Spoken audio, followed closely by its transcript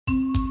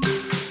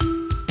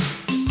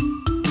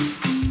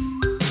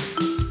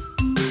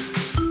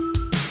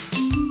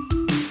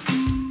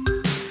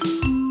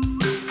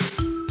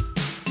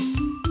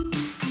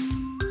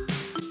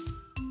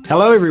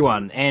Hello,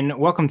 everyone, and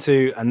welcome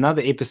to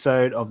another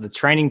episode of the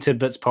Training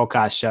Tidbits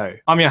podcast show.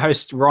 I'm your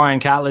host, Ryan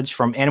Cartledge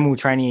from Animal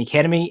Training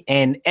Academy,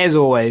 and as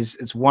always,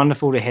 it's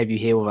wonderful to have you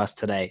here with us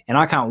today. And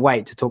I can't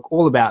wait to talk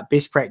all about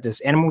best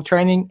practice animal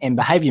training and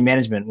behavior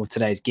management with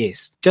today's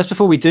guest. Just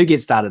before we do get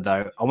started,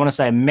 though, I want to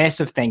say a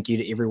massive thank you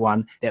to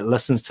everyone that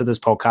listens to this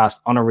podcast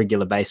on a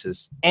regular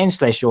basis, and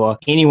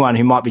anyone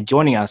who might be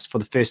joining us for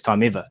the first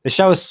time ever. The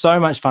show is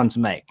so much fun to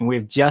make, and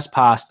we've just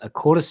passed a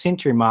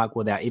quarter-century mark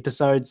with our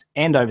episodes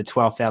and over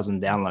 12,000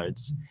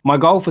 downloads. My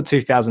goal for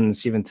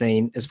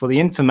 2017 is for the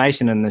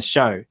information in this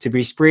show to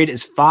be spread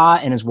as far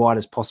and as wide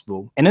as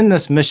possible. And in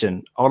this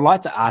mission, I would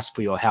like to ask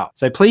for your help.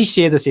 So please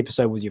share this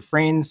episode with your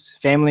friends,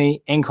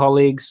 family, and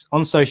colleagues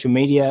on social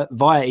media,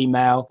 via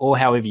email, or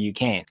however you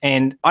can.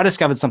 And I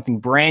discovered something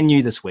brand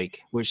new this week,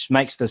 which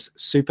makes this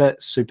super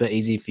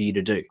easy for you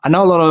to do. I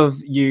know a lot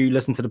of you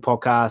listen to the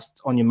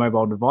podcast on your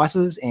mobile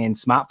devices and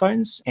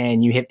smartphones,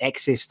 and you have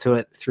access to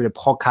it through the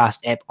podcast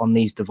app on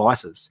these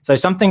devices. So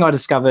something I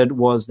discovered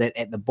was that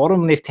at the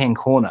bottom left-hand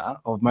corner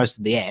of most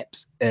of the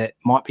apps, it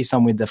might be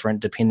somewhere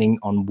different depending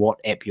on what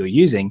app you're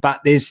using,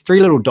 but there's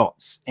three little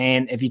dots,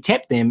 and if you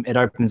tap them, it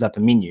opens up a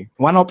menu.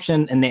 One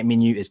option in that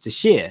menu is to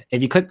share.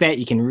 If you click that,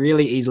 you can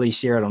really easily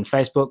share it on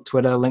Facebook,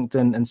 Twitter,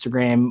 LinkedIn,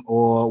 Instagram,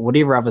 or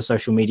whatever other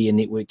social media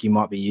network you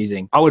might be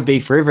using. I would be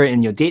forever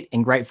in your debt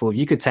and grateful if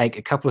you could take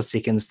a couple of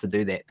seconds to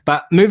do that.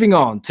 But moving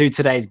on to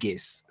today's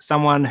guest,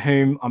 someone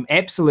whom I'm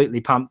absolutely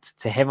pumped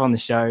to have on the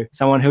show,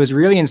 someone who has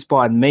really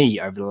inspired me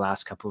over the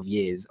last couple of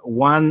years.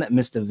 One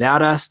Mr.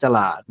 Wouter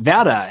Stellaard.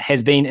 Wouter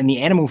has been in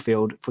the animal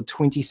field for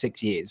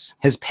 26 years.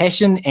 His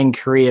passion and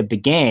career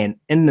began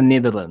in the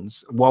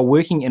Netherlands while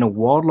working in a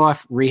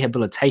wildlife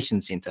rehabilitation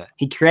centre.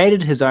 He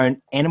created his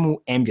own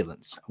animal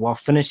ambulance while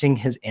finishing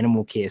his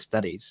animal care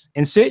studies.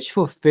 In search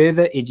for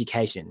further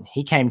education,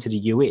 he came to the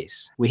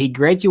US, where he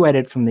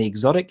graduated from the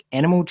Exotic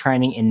Animal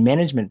Training and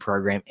Management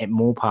program at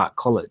Moore Park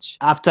College.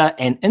 After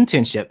an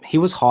internship, he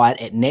was hired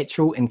at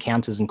Natural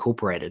Encounters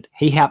Incorporated.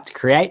 He helped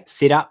create,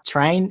 set up,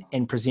 train,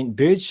 and present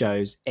bird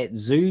shows at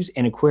zoos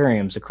and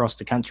aquariums across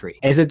the country.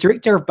 As a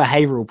director of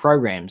behavioural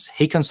programs,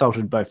 he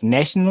consulted both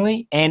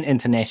nationally and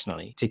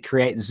internationally to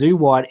create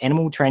zoo-wide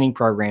animal training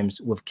programs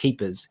with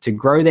keepers to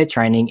grow their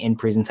training and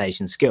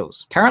presentation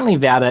skills. Currently,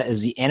 Wouter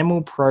is the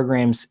animal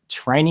programs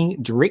training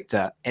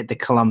director at the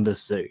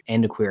Columbus Zoo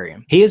and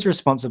Aquarium. He is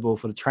responsible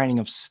for the training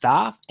of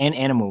staff and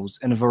animals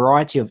in a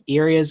variety of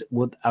areas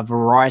with a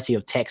variety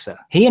of taxa.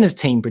 He and his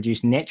team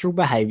produce natural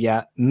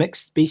behaviour,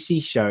 mixed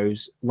species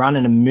shows, run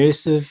an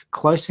immersive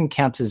close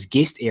encounters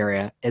guest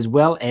area, as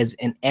well as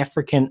an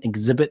African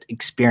exhibit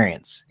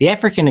experience. The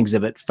African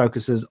exhibit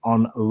focuses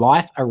on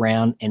life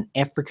around an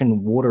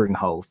African watering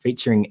hole,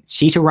 featuring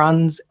cheetah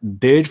runs,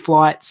 bird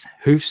flights,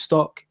 hoof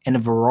stock, and a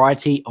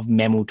variety of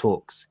mammal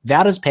talks.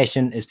 Wouter's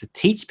passion is to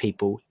teach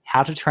people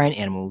how to train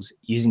animals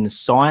using the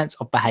science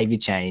of behavior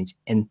change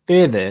and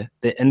further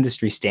the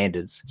industry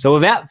standards. So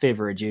without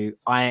further ado,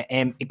 I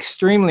am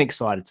extremely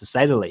excited, to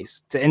say the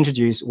least, to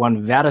introduce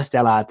one Wouter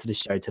Stellaard to the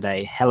show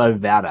today. Hello,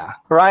 Wouter.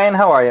 Ryan,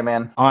 how are you,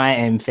 man? I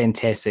am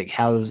fantastic.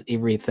 How's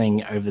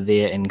everything over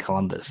there in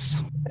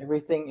Columbus?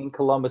 Everything in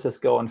Columbus is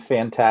going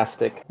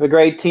fantastic. We have a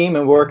great team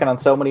and we're working on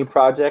so many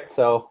projects,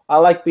 so I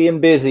like being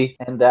busy,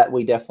 and that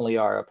we definitely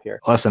are up here.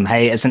 Awesome.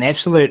 Hey, it's an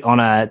absolute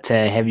honor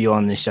to have you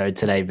on the show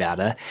today,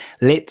 Wouter.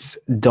 Let's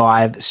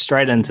dive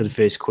straight into the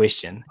first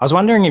question. I was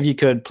wondering if you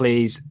could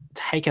please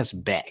take us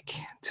back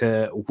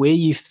to where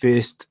you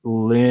first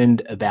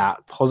learned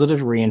about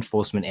positive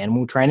reinforcement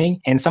animal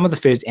training and some of the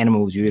first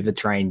animals you ever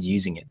trained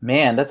using it.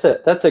 Man, that's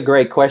a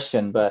great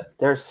question, but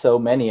there's so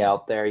many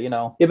out there. You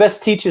know, your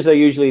best teachers are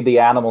usually the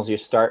animals you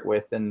start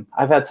with, and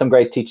I've had some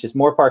great teachers.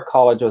 Moore Park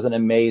College was an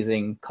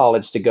amazing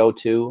college to go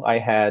to. I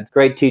had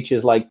great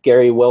teachers like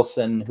Gary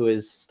Wilson, who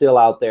is still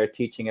out there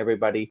teaching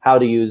everybody how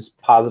to use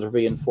positive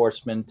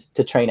reinforcement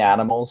to train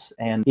animals,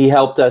 and he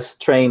helped us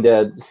train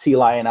the sea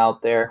lion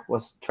out there,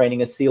 was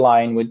training a sea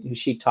lion.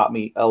 She taught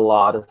me a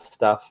lot of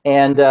stuff.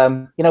 And,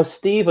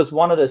 Steve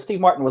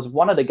Martin was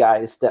one of the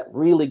guys that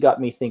really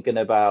got me thinking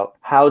about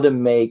how to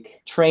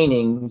make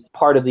training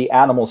part of the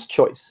animal's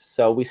choice.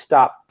 So we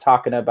stopped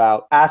talking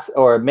about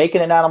making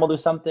an animal do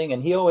something,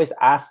 and he always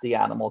asked the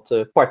animal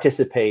to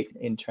participate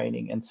in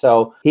training. And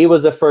so he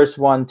was the first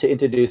one to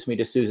introduce me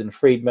to Susan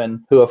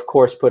Friedman, who of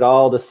course put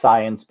all the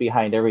science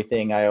behind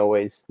everything I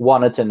always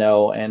wanted to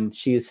know, and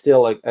she's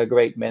still a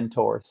great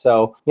mentor.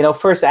 So,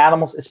 first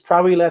animals is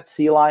probably that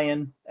sea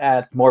lion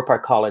at Moore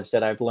Park College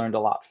that I've learned a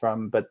lot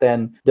from. But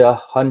then the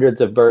hundreds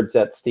of birds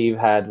that Steve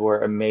had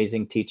were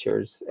amazing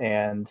teachers,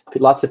 and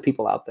lots of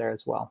people out there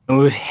as well. And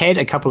we've had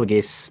a couple of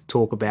guests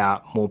talk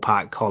about Moore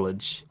Park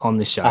College on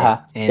the show,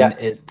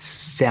 It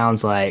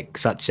sounds like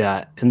such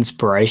an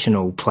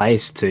inspirational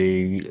place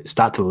to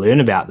start to learn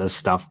about this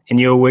stuff. And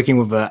you're working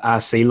with a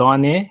sea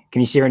lion there.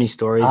 Can you share any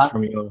stories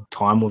from your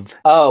time with?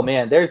 Oh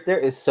man, there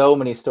is so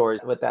many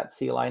stories with that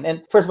sea lion.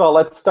 And first of all,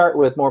 let's start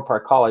with Moore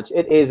Park College.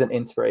 It is an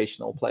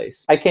inspirational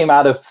place. I came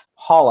out of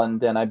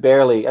Holland and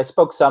I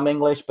spoke some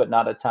English, but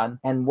not a ton.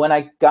 And when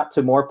I got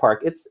to Moorpark,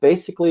 it's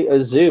basically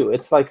a zoo.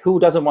 It's like, who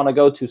doesn't want to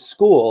go to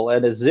school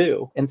at a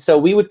zoo? And so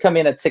we would come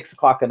in at 6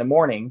 o'clock in the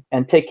morning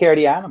and take care of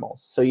the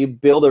animals. So you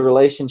build a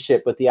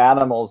relationship with the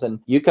animals, and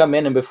you come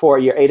in, and before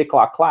your 8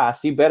 o'clock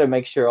class, you better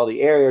make sure all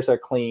the areas are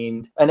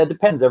cleaned. And it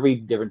depends, every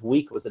different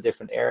week was a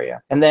different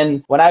area. And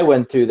then when I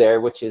went through there,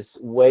 which is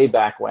way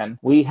back when,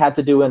 we had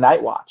to do a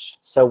night watch.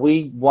 So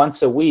we,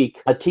 once a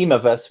week, a team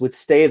of us would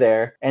stay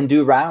there and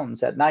do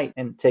rounds at night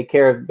and take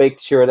care of,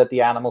 make sure that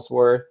the animals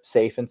were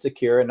safe and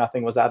secure and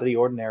nothing was out of the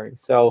ordinary.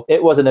 So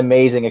it was an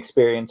amazing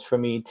experience for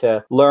me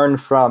to learn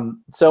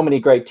from so many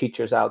great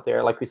teachers out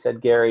there. Like we said,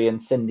 Gary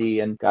and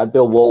Cindy, and God,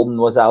 Bill Walden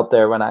was out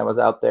there when I was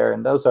out there.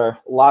 And those are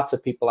lots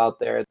of people out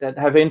there that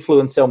have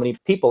influenced so many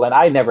people. And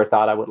I never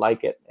thought I would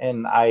like it.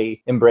 And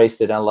I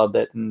embraced it and loved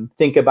it and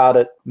think about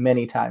it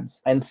many times.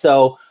 And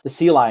so the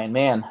sea lion,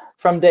 man,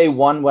 from day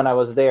one when I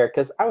was there,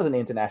 because I was an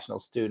international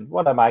student,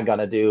 what am I going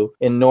to do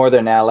in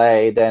northern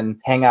LA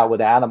than hang out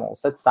with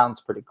animals? That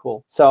sounds pretty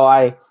cool. So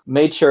I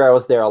made sure I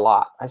was there a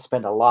lot. I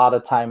spent a lot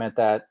of time at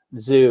that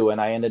zoo, and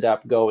I ended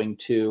up going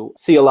to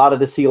see a lot of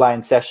the sea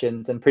lion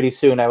sessions, and pretty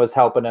soon I was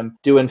helping them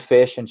doing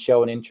fish and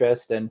showing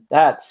interest. And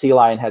that sea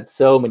lion had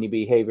so many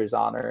behaviors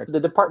on her. The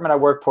department I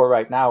work for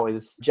right now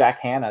is Jack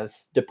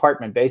Hanna's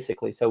department,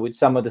 basically. So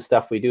some of the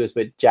stuff we do is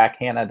with Jack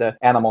Hanna, the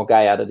animal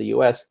guy out of the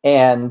US.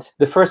 And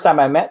the first time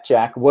I met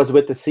Jack was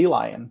with the sea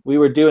lion. We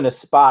were doing a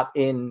spot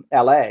in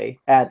LA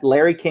at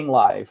Larry King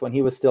Live when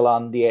he was still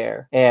on the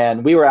air,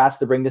 and we were asked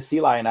to bring the sea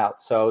lion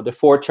out. So the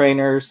 4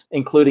 trainers,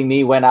 including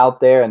me, went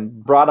out there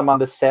and brought him on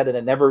the set, and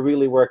it never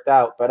really worked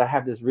out. But I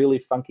have this really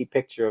funky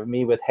picture of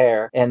me with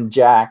hair and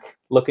Jack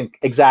looking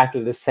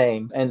exactly the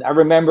same. And I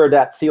remember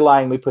that sea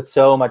lion, we put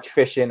so much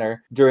fish in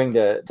her during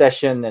the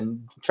session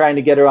and trying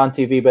to get her on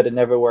TV, but it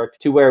never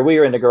worked, to where we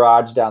were in the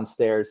garage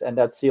downstairs, and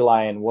that sea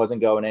lion wasn't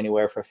going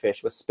anywhere for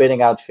fish, was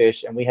spitting out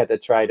fish. And we had to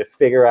try to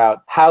figure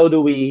out, how do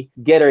we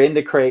get her in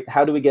the crate?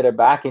 How do we get her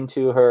back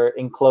into her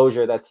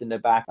enclosure that's in the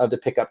back of the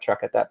pickup truck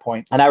at that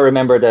point? And I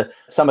remember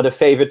some of the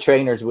favorite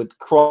trainers would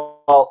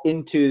crawl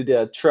into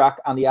the truck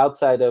on the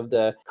outside of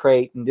the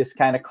crate and just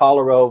kind of call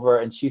her over,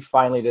 and she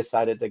finally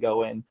decided to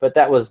go in. But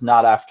that was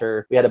not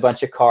after we had a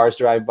bunch of cars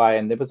drive by,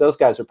 and those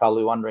guys were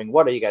probably wondering,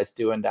 what are you guys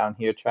doing down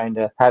here trying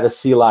to have a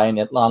sea lion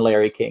on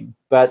Larry King?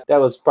 But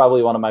that was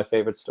probably one of my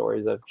favorite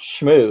stories of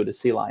Shmoo, the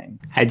sea lion.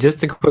 Hey,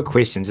 just a quick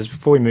question, just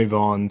before we move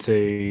on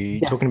to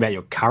talking about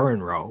your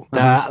current role.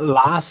 The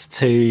last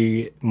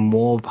 2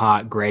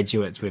 Moorpark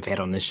graduates we've had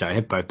on this show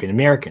have both been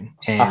American.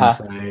 And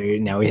so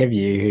now we have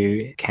you,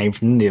 who came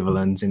from the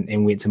Netherlands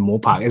and went to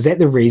Moorpark. Is that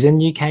the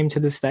reason you came to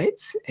the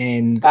States?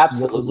 And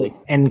absolutely.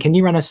 And can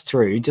you run us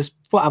through, just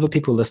for other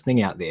people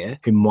listening out there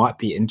who might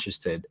be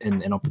interested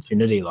in an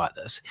opportunity like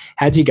this,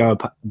 how did you go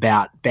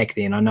about back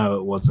then? I know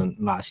it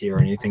wasn't last year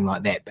or anything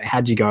like that, but how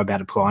did you go about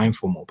applying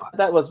for Moorpark?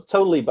 That was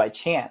totally by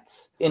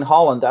chance. In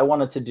Holland, I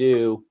wanted to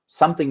do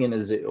something in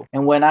a zoo.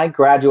 And when I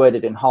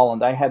graduated in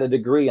Holland, I had a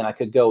degree and I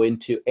could go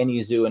into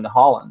any zoo in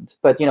Holland.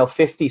 But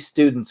 50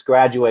 students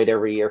graduate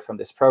every year from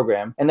this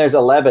program. And there's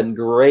 11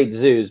 great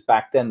zoos.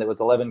 Back then, there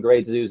was 11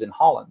 great zoos in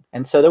Holland.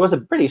 And so there was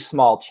a pretty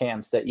small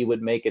chance that you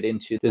would make it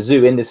into the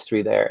zoo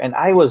industry there. And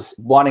I was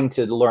wanting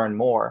to learn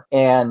more.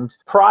 And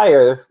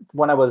prior,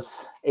 when I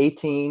was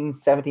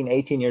 17,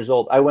 18 years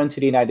old, I went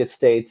to the United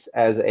States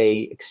as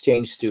a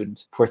exchange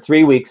student. For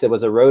 3 weeks, it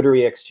was a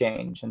Rotary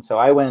exchange. And so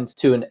I went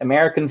to an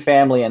American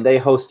family and they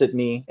hosted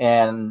me.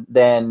 And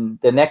then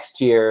the next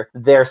year,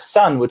 their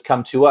son would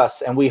come to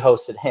us and we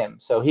hosted him.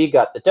 So he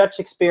got the Dutch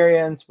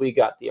experience. We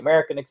got the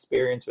American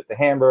experience with the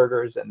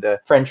hamburgers and the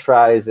French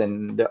fries.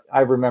 And I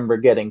remember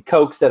getting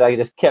Cokes that I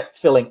just kept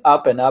filling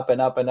up and up and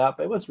up and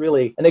up. It was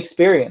really an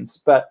experience,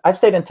 but I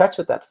stayed in touch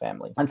with that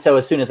family. And so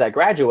as soon as I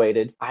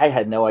graduated, I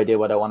had no idea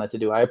what I wanted to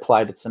do. I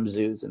applied at some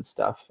zoos and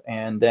stuff.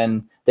 And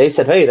then they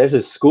said, hey, there's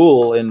a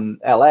school in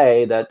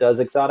LA that does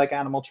exotic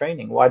animal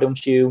training. Why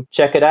don't you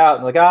check it out?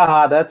 And I'm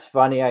like, that's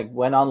funny. I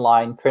went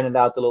online, printed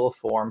out the little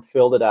form,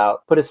 filled it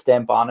out, put a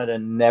stamp on it,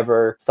 and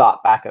never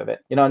thought back of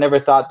it. Never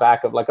thought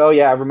back of like, oh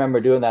yeah, I remember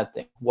doing that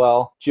thing.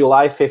 Well,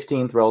 July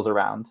 15th rolls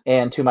around.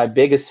 And to my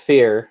biggest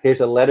fear,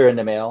 here's a letter in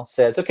the mail,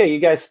 says, okay, you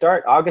guys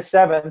start August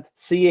 7th.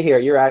 See you here.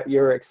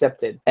 You're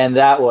accepted. And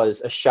that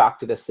was a shock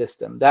to the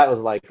system. That was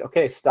like,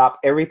 okay, stop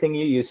everything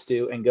you used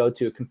to and go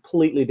to a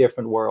completely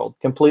different world,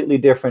 completely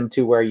different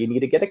to where you need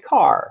to get a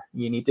car,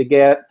 you need to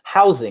get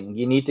housing,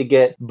 you need to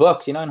get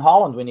books. In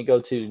Holland, when you go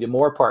to the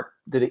Moorpark,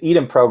 to the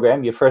Eden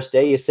program, your first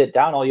day, you sit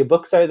down, all your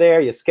books are there,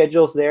 your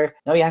schedule's there.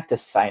 Now you have to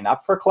sign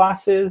up for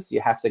classes.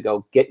 You have to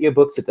go get your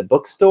books at the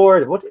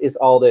bookstore. What is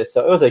all this?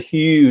 So it was a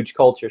huge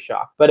culture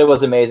shock, but it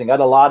was amazing. I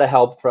had a lot of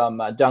help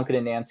from Duncan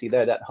and Nancy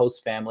there, that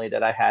host family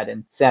that I had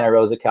in Santa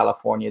Rosa,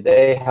 California.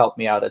 They helped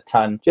me out a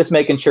ton, just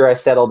making sure I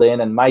settled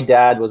in. And my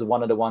dad was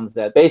one of the ones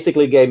that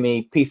basically gave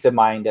me peace of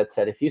mind, that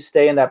said, if you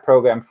stay in that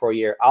program for a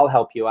year, I'll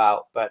help you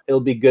out, but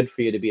it'll be good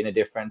for you to be in a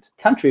different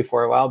country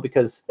for a while,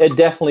 because it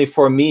definitely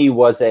for me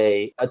was a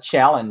a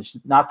challenge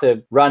not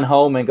to run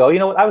home and go, you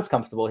know what, I was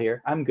comfortable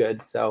here, I'm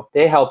good. So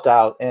they helped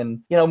out.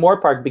 And, you know,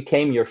 Moorpark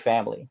became your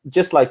family,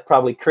 just like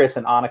probably Chris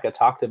and Annika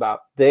talked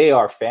about. They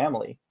are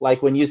family.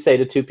 Like when you say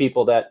to two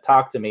people that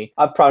talk to me,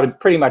 I probably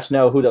pretty much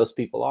know who those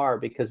people are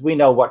because we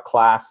know what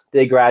class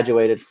they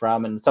graduated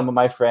from. And some of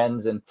my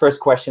friends, and first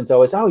question's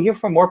always, oh, you're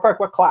from Moorpark,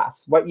 what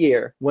class, what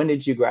year, when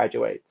did you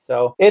graduate?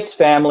 So it's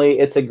family.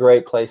 It's a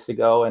great place to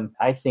go. And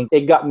I think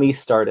it got me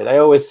started. I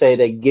always say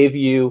they give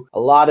you a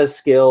lot of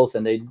skills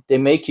and they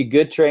make you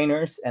good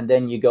trainers, and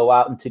then you go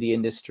out into the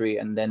industry,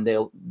 and then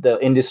the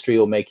industry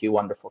will make you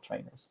wonderful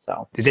trainers.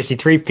 So there's actually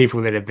 3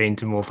 people that have been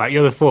to Moorpark.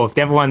 You're the 4th.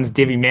 The other one's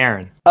Debbie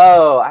Marin.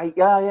 Oh,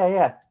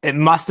 yeah. It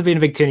must have been a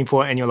big turning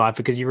point in your life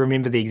because you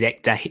remember the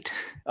exact date.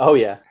 Oh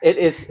yeah,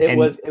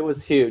 it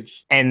was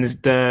huge. And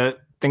the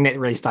thing that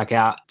really stuck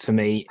out to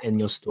me in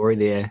your story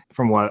there,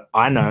 from what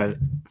I know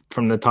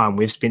from the time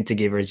we've spent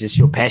together, is just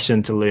your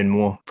passion to learn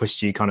more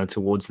pushed you kind of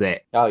towards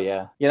that. Oh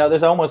yeah. You know,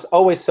 there's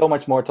always so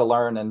much more to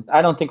learn, and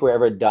I don't think we're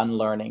ever done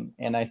learning.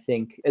 And I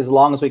think as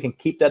long as we can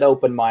keep that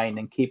open mind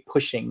and keep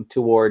pushing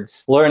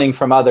towards learning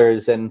from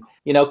others and,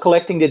 you know,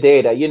 collecting the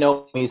data. You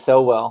know me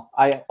so well.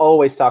 I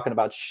always talking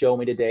about show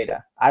me the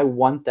data. I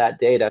want that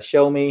data.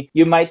 Show me.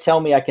 You might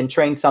tell me I can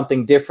train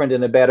something different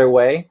in a better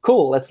way.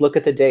 Cool. Let's look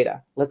at the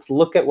data. Let's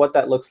look at what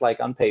that looks like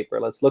on paper.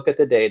 Let's look at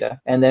the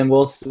data, and then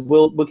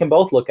we can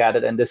both look at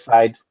it and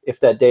decide if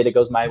that data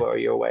goes my way or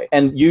your way.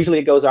 And usually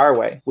it goes our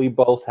way. We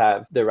both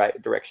have the right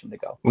direction to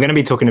go. We're going to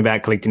be talking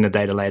about collecting the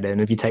data later.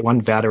 And if you take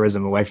one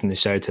Wouterism away from the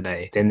show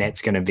today, then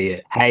that's going to be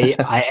it. Hey,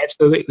 I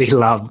absolutely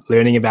love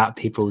learning about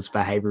people's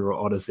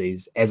behavioral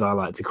odysseys, as I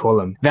like to call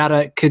them.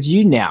 Wouter, could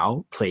you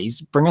now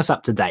please bring us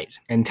up to date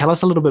and tell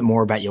us a little bit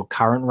more about your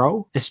current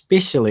role,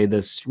 especially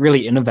this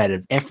really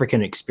innovative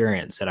African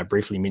experience that I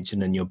briefly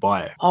mentioned in your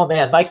bio? Oh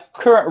man, my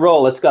current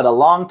role, it's got a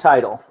long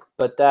title,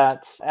 but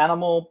that's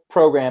Animal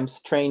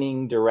Programs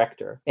Training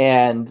Director.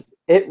 And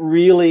it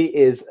really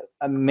is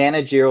a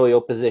managerial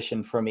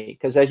position for me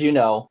because, as you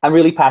know, I'm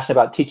really passionate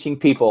about teaching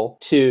people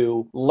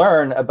to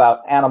learn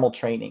about animal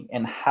training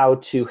and how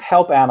to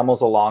help animals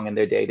along in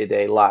their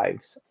day-to-day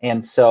lives.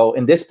 And so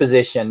in this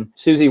position,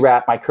 Susie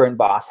Rapp, my current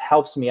boss,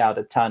 helps me out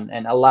a ton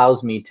and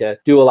allows me to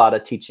do a lot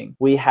of teaching.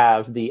 We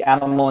have the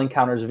Animal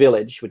Encounters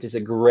Village, which is a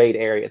great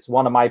area. It's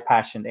one of my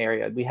passion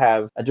areas. We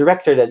have a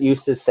director that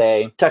used to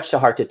say, touch the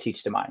heart to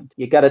teach the mind.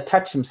 You got to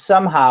touch them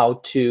somehow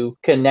to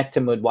connect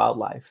them with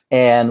wildlife.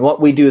 And what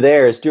we do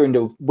there is during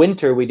the winter,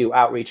 we do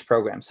outreach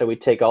programs. So we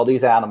take all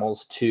these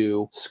animals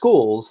to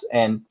schools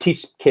and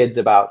teach kids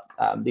about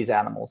these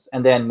animals.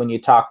 And then when you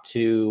talk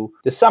to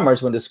the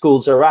summers, when the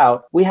schools are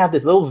out, we have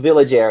this little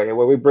village area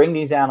where we bring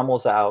these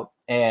animals out.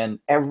 And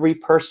every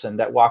person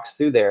that walks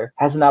through there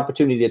has an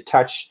opportunity to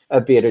touch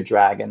a bearded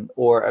dragon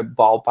or a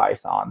ball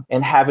python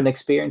and have an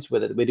experience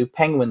with it. We do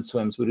penguin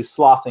swims, we do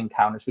sloth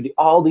encounters, we do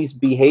all these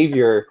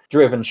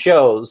behavior-driven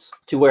shows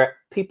to where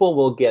people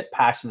will get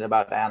passionate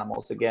about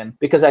animals again.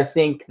 Because I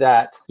think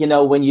that, you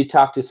know, when you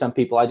talk to some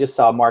people, I just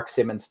saw Mark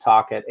Simmons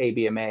talk at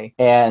ABMA,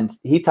 and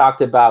he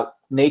talked about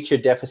nature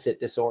deficit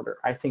disorder.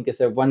 I think is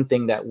the one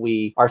thing that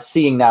we are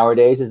seeing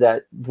nowadays is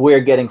that we're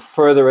getting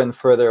further and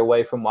further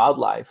away from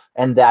wildlife.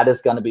 And that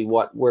is going to be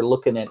what we're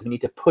looking at. We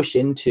need to push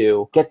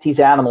into, get these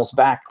animals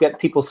back, get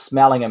people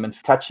smelling them and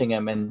touching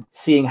them and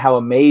seeing how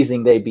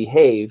amazing they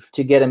behave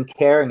to get them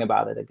caring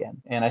about it again.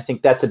 And I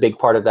think that's a big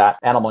part of that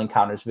Animal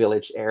Encounters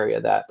Village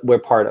area that we're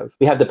part of.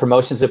 We have the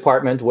promotions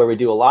department where we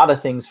do a lot of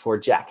things for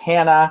Jack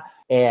Hanna.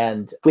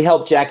 And we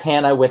help Jack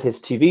Hanna with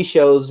his TV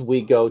shows. We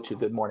go to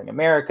Good Morning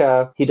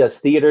America. He does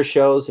theater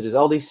shows. He does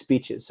all these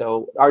speeches.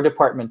 So our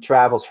department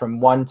travels from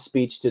one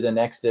speech to the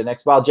next.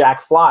 While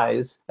Jack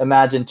flies,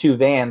 imagine 2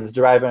 vans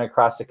driving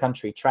across the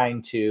country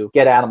trying to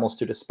get animals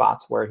to the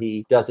spots where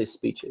he does his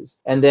speeches.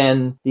 And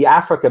then the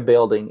Africa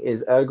building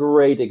is a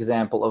great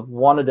example of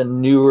one of the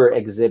newer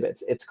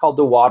exhibits. It's called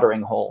the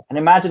Watering Hole. And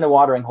imagine a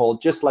watering hole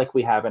just like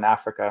we have in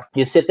Africa.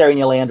 You sit there in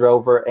your Land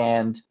Rover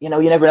and, you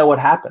know, you never know what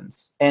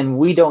happens. And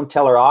we don't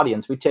tell our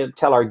audience, we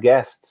tell our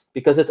guests,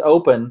 because it's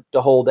open the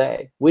whole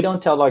day. We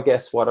don't tell our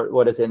guests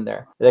what is in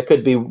there. There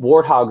could be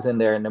warthogs in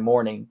there in the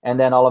morning, and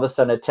then all of a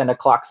sudden at 10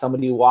 o'clock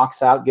somebody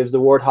walks out, gives the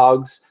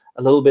warthogs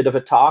a little bit of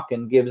a talk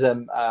and gives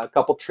them a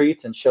couple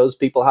treats and shows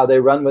people how they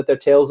run with their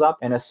tails up.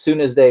 And as soon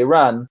as they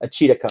run, a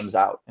cheetah comes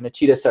out, and a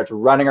cheetah starts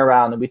running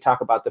around, and we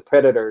talk about the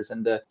predators,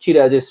 and the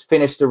cheetah just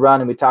finished the run,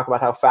 and we talk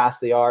about how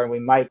fast they are, and we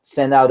might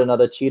send out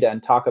another cheetah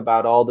and talk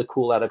about all the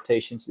cool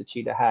adaptations the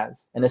cheetah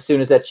has. And as soon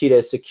as that cheetah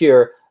is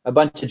secure, a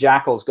bunch of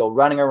jackals go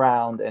running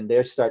around and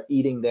they start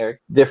eating their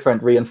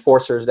different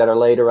reinforcers that are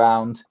laid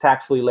around,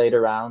 tactfully laid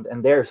around,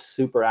 and they're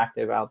super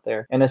active out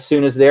there. And as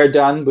soon as they're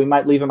done, we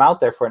might leave them out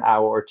there for an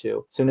hour or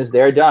two. As soon as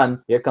they're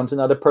done, here comes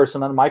another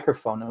person on a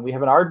microphone, and we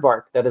have an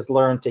aardvark that has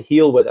learned to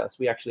heal with us.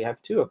 We actually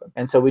have 2 of them.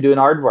 And so we do an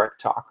aardvark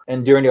talk.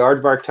 And during the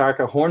aardvark talk,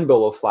 a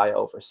hornbill will fly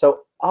over.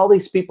 So all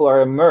these people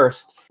are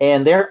immersed,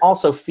 and they're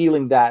also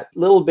feeling that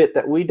little bit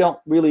that we don't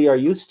really are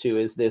used to,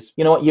 is this,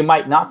 you know what, you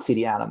might not see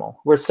the animal.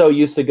 We're so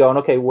used to going,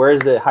 okay,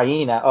 where's the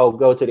hyena? Oh,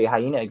 go to the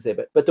hyena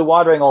exhibit. But the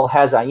watering hole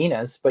has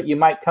hyenas, but you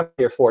might come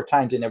here 4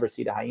 times and never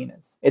see the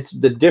hyenas. It's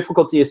the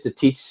difficulty is to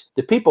teach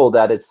the people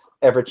that it's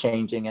ever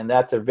changing, and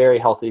that's a very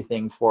healthy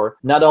thing for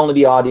not only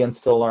the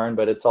audience to learn,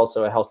 but it's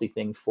also a healthy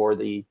thing for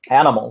the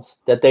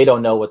animals, that they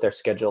don't know what their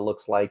schedule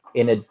looks like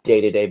in a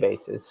day-to-day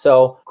basis.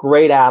 So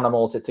great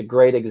animals, it's a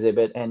great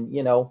exhibit, and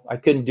you know, I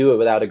couldn't do it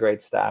without a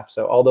great staff.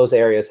 So all those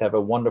areas have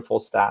a wonderful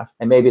staff.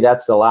 And maybe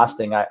that's the last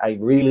thing I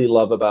really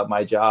love about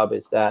my job,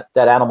 is that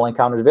Animal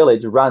Encounters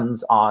Village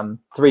runs on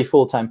 3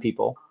 full-time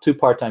people, 2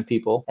 part-time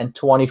people, and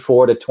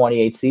 24 to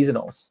 28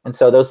 seasonals. And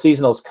so those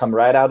seasonals come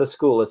right out of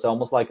school. It's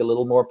almost like a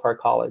little more Park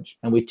college,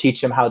 and we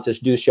teach them how to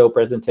do show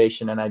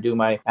presentation, and I do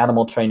my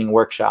animal training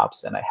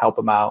workshops, and I help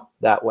them out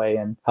that way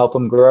and help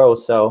them grow.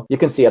 So you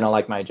can see I don't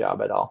like my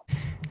job at all.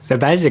 So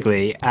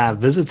basically, a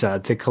visitor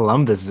to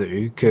Columbus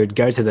Zoo could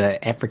go to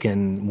the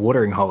African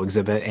watering hole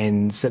exhibit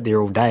and sit there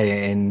all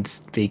day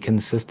and be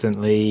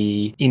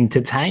consistently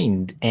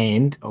entertained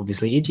and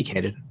obviously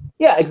educated.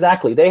 Yeah,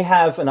 exactly. They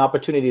have an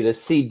opportunity to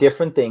see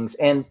different things,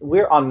 and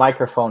we're on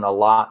microphone a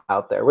lot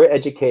out there. We're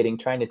educating,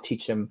 trying to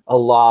teach them a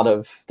lot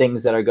of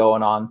things that are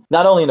going on,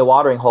 not only in the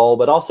watering hole,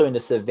 but also in the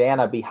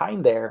savannah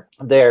behind there.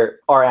 There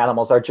are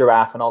animals, our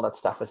giraffe and all that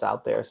stuff is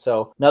out there.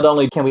 So not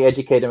only can we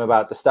educate them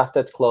about the stuff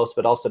that's close,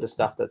 but also the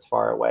stuff that's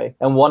far away.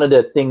 And one of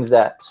the things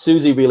that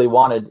Susie really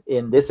wanted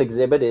in this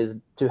exhibit is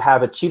to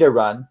have a cheetah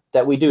run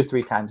that we do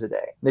 3 times a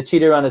day. The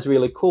cheetah run is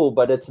really cool,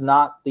 but it's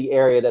not the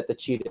area that the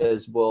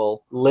cheetahs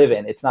will live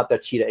in. It's not the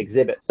cheetah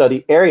exhibit. So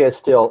the area is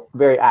still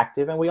very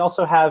active. And we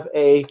also have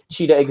a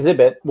cheetah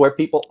exhibit where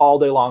people all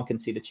day long can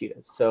see the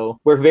cheetahs. So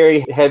we're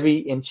very heavy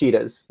in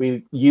cheetahs.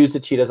 We use the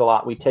cheetahs a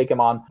lot. We take them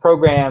on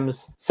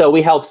programs. So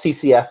we help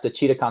CCF, the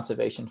Cheetah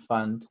Conservation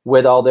Fund,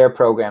 with all their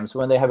programs.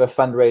 When they have a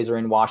fundraiser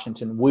in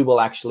Washington, we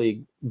will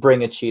actually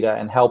bring a cheetah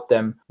and help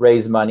them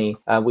raise money.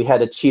 We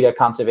had a cheetah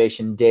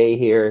conservation day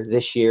here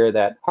this year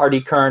that Hardy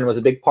Kern was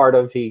a big part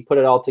of. He put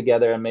it all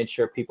together and made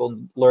sure people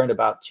learned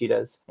about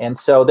cheetahs. And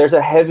so there's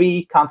a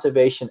heavy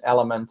conservation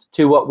element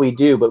to what we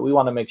do, but we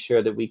want to make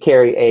sure that we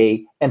carry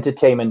a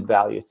entertainment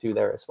value through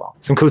there as well.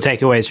 Some cool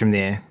takeaways from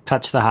there.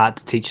 Touch the heart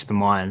to teach the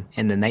mind,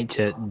 and the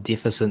nature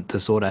deficit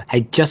disorder.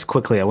 Hey, just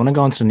quickly, I want to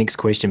go on to the next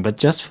question, but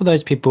just for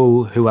those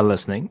people who are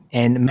listening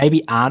and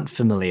maybe aren't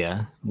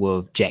familiar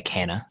with Jack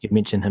Hanna, you've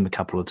mentioned him a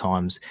couple of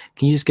times.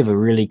 Can you just give a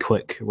really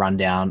quick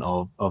rundown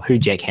of who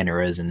Jack Hanna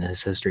is and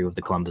his history with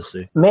the Columbus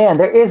Zoo?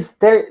 Man,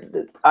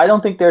 I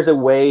don't think there's a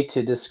way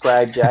to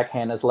describe Jack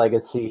Hanna's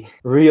legacy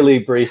really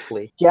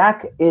briefly.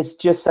 Jack is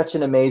just such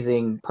an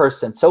amazing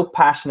person, so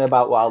passionate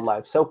about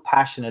wildlife, so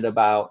passionate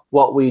about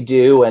what we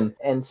do.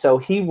 And so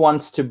he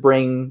wants to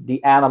bring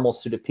the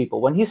animals to the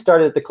people. When he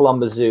started at the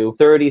Columbus Zoo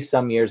 30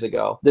 some years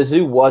ago, the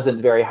zoo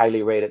wasn't very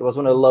highly rated. It was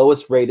one of the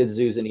lowest rated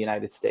zoos in the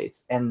United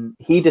States. And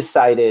he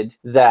decided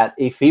that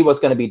if he was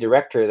going to be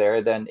director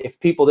there, then if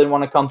people didn't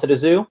want to come to the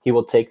zoo, he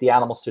will take the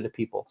animals to the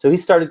people. So he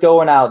started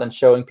going out and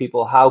showing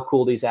people how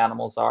cool these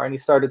animals are. And he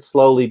started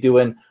slowly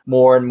doing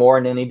more and more.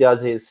 And then he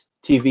does his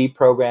TV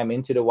program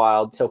Into the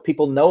Wild. So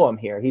people know him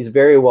here. He's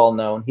very well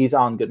known. He's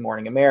on Good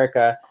Morning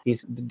America. He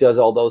does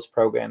all those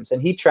programs,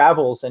 and he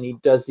travels and he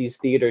does these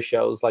theater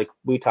shows like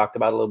we talked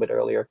about a little bit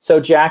earlier. So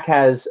Jack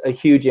has a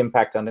huge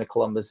impact on the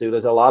Columbus Zoo.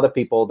 There's a lot of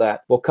people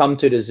that will come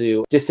to the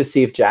zoo just to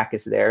see if Jack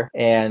is there.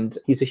 And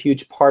he's a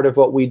huge part of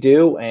what we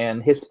do.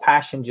 And his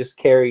passion just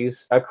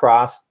carries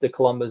across the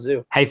Columbus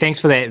Zoo. Hey, thanks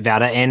for that,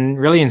 Wouter, and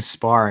really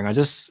inspiring. I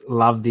just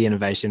love the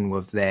innovation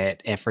with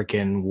that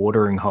African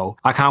watering hole.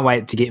 I can't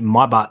wait to get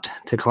my butt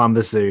to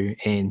Columbus Zoo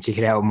and check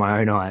it out with my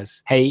own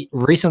eyes. Hey,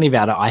 recently,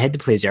 Wouter, I had the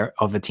pleasure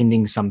of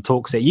attending some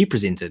talks that you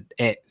presented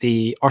at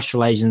the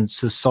Australasian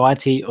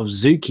Society of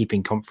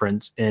Zookeeping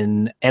Conference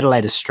in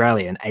Adelaide,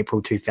 Australia in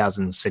April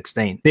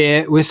 2016.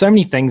 There were so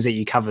many things that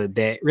you covered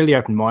that really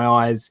opened my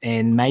eyes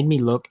and made me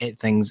look at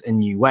things in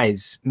new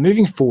ways.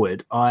 Moving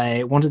forward,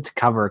 I wanted to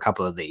cover a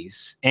couple of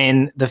these.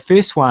 And the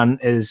first one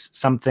is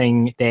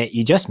something that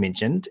you just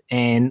mentioned,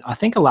 and I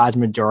think a large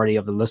majority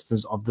of the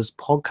listeners of this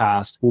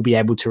podcast will be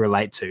able to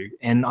relate to.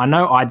 And I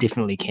know I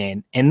definitely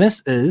can. And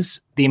this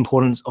is the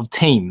importance of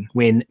team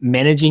when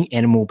managing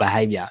animal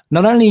behavior,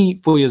 not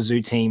only for your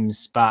zoo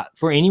teams, but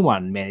for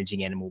anyone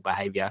managing animal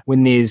behavior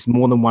when there's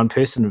more than one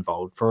person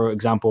involved, for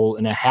example,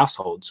 in our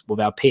households with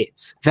our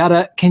pets.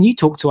 Wouter, can you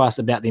talk to us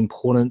about the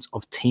importance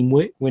of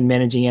teamwork when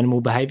managing animal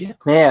behavior?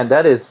 Man,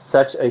 that is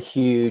such a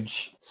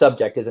huge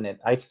subject, isn't it?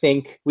 I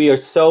think we are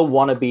so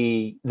want to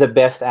be the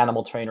best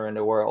animal trainer in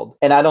the world.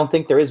 And I don't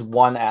think there is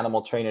one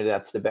animal trainer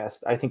that's the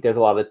best. I think there's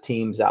a lot of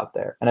teams out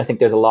there. And I think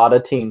there's a lot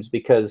of teams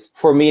because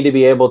for me to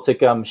be able to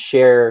come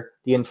share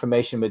the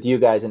information with you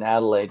guys in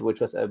Adelaide, which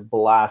was a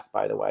blast,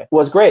 by the way. It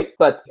was great,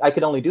 but I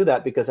could only do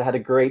that because I had a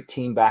great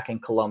team back in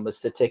Columbus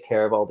to take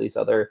care of all these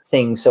other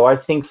things. So I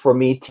think for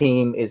me,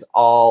 team is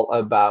all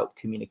about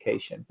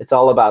communication. It's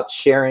all about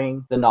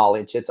sharing the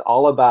knowledge. It's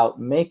all about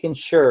making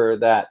sure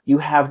that you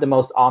have the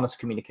most honest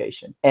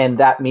communication. And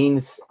that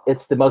means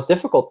it's the most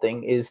difficult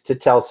thing is to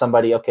tell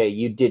somebody, okay,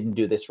 you didn't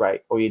do this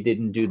right, or you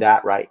didn't do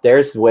that right.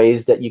 There's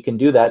ways that you can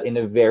do that in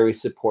a very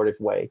supportive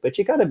way, but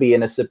you got to be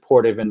in a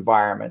supportive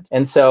environment.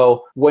 And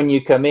so when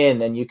you come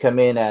in and you come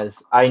in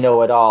as I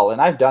know it all,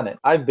 and I've done it,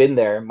 I've been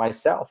there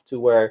myself to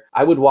where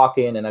I would walk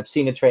in and I've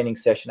seen a training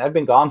session, I've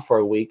been gone for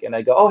a week, and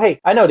I go, oh, hey,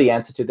 I know the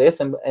answer to this,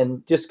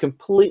 and just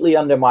completely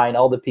undermine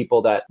all the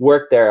people that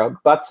worked their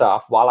butts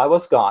off while I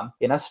was gone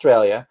in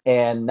Australia.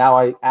 And now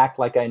I act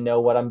like I know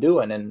what I'm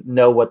doing and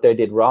know what they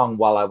did wrong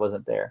while I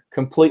wasn't there.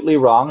 Completely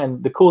wrong.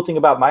 And the cool thing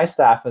about my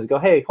staff is go,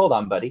 hey, hold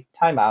on, buddy,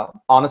 time out.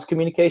 Honest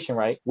communication,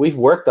 right? We've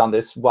worked on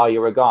this while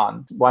you were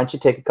gone. Why don't you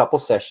take a couple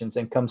sessions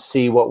and come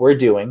see what we're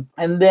doing?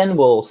 And then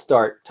we'll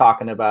start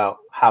talking about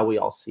how we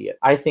all see it.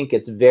 I think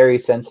it's very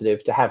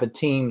sensitive to have a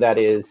team that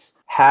is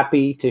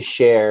happy to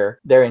share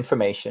their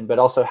information, but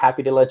also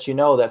happy to let you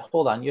know that,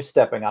 hold on, you're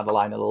stepping out of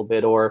line a little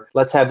bit, or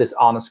let's have this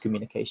honest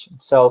communication.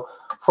 So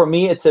for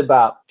me, it's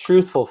about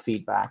truthful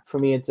feedback. For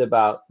me, it's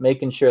about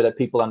making sure that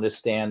people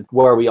understand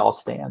where we all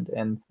stand.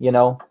 And, you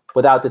know,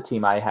 without the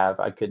team I have,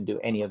 I couldn't do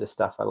any of the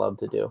stuff I love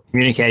to do.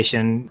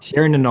 Communication,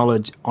 sharing the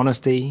knowledge,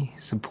 honesty,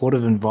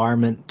 supportive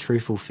environment,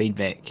 truthful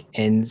feedback.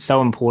 And so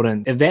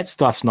important. If that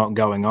stuff's not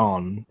going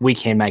on, we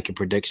can make a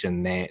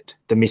prediction that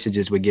the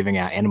messages we're giving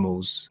our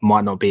animals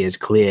might not be as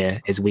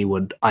clear as we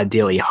would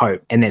ideally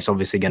hope. And that's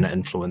obviously going to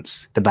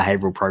influence the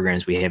behavioral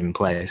programs we have in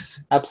place.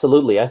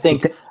 Absolutely. I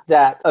think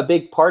that a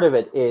big part of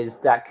it is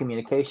that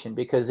communication,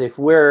 because if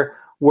we're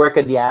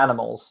working the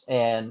animals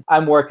and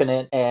I'm working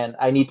it and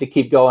I need to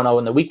keep going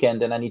on the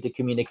weekend and I need to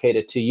communicate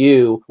it to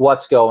you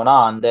what's going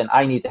on, then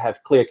I need to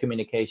have clear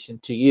communication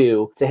to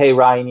you. Say, hey,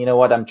 Ryan, you know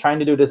what? I'm trying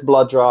to do this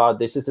blood draw.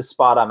 This is the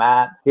spot I'm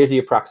at. Here's the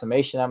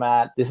approximation I'm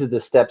at. This is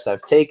the steps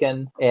I've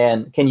taken.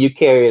 And can you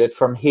carry it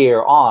from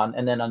here on?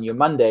 And then on your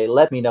Monday,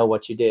 let me know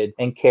what you did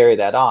and carry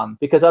that on.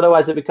 Because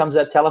otherwise it becomes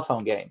that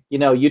telephone game. You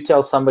know, you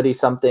tell somebody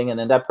something and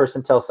then that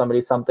person tells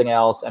somebody something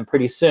else. And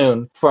pretty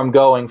soon from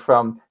going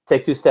from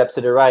take 2 steps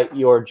to the right,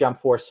 your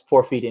jump 4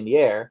 feet in the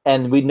air.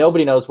 And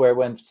nobody knows where it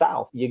went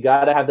south. You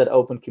got to have that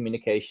open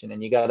communication,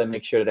 and you got to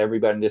make sure that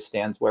everybody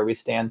understands where we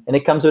stand. And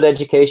it comes with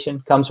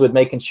education, comes with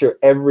making sure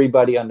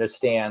everybody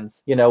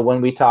understands, you know,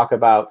 when we talk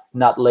about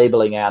not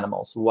labeling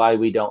animals, why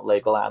we don't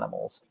label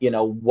animals, you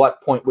know,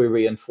 what point we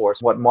reinforce,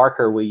 what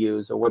marker we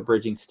use, or what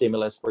bridging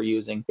stimulus we're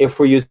using, if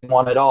we're using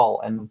one at all.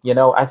 And, you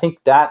know, I think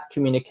that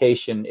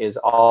communication is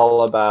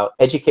all about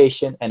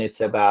education, and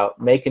it's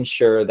about making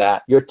sure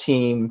that your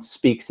team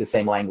speaks the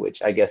same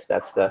language. I guess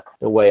that's the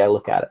way I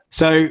look at it.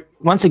 So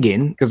once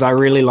again, because I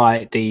really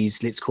like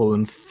these, let's call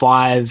them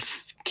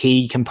 5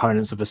 key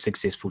components of a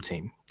successful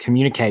team.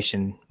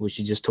 Communication, which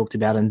you just talked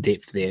about in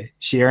depth there,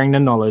 sharing the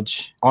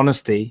knowledge,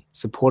 honesty,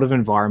 supportive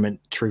environment,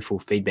 truthful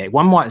feedback.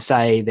 One might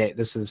say that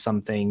this is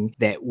something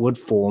that would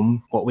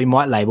form what we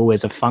might label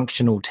as a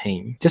functional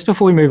team. Just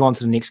before we move on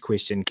to the next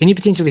question, can you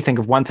potentially think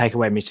of one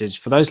takeaway message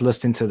for those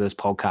listening to this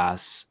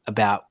podcast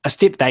about a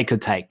step they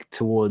could take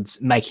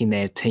towards making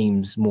their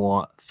teams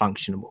more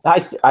functional?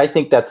 I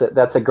think that's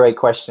a great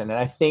question. And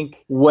I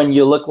think when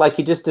you look like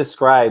you just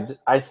described,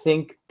 I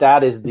think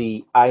that is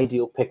the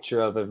ideal picture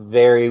of a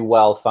very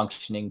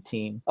well-functioning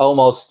team.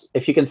 Almost,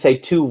 if you can say,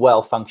 too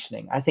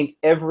well-functioning. I think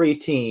every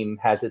team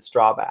has its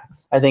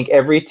drawbacks. I think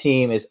every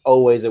team is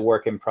always a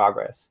work in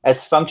progress.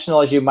 As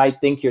functional as you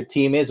might think your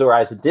team is, or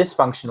as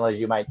dysfunctional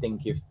as you might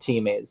think your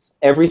team is,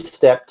 every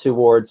step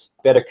towards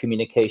better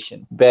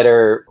communication,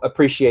 better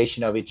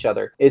appreciation of each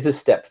other is a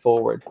step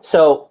forward.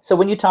 So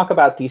when you talk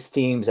about these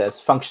teams as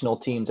functional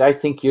teams, I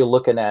think you're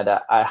looking at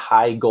a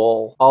high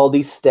goal. All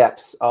these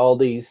steps, all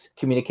these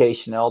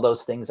communication, all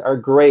those things are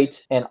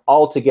great, and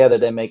all together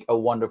they make a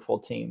wonderful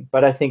team.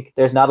 But I think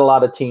there's not a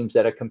lot of teams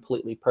that are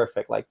completely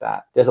perfect like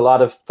that. There's a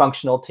lot of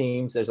functional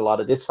teams, there's a lot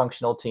of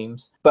dysfunctional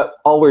teams, but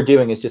all we're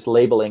doing is just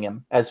labeling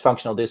them as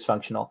functional,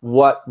 dysfunctional.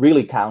 What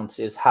really counts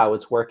is how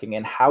it's working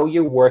and how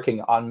you're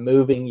working on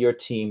moving your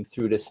team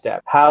through the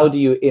step. How do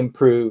you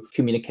improve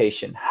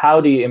communication?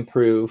 How do you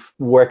improve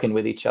working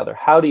with each other?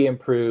 How do you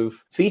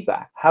improve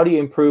feedback? How do you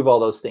improve all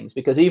those things?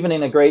 Because even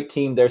in a great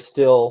team, there's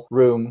still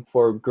room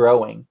for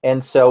growing.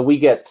 And so we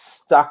get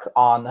stuck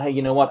on, hey,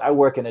 you know what? I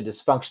work in a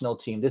dysfunctional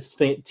team. This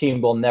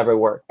team will never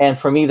work. And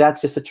for me,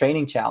 that's just a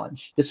training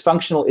challenge.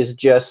 Dysfunctional is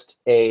just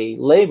a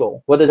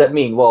label. What does that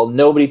mean? Well,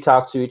 nobody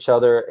talks to each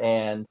other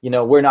and, you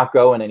know, we're not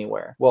going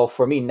anywhere. Well,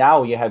 for me,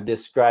 now you have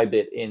described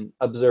it in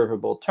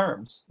observable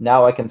terms.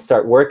 Now I can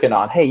start working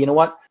on, hey, you know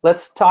what?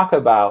 Let's talk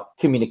about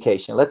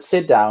communication. Let's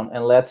sit down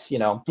and let's, you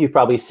know, you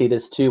probably see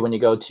this too when you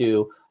go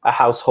to a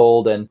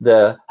household and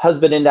the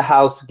husband in the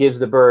house gives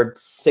the bird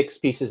 6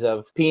 pieces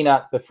of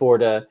peanut before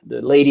the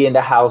lady in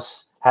the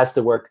house has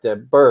to work the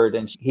bird,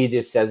 and he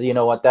just says, you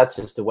know what, that's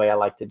just the way I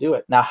like to do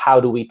it. Now,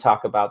 how do we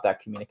talk about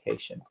that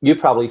communication? You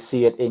probably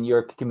see it in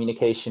your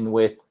communication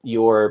with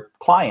your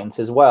clients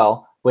as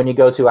well. When you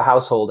go to a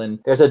household and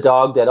there's a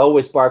dog that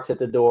always barks at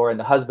the door and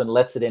the husband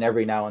lets it in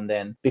every now and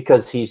then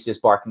because he's just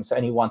barking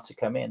and he wants to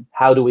come in.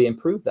 How do we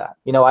improve that?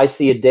 You know, I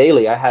see it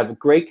daily. I have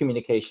great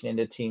communication in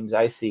the teams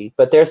I see,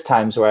 but there's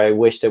times where I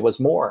wish there was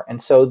more. And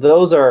so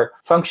those are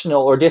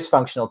functional or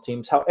dysfunctional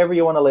teams, however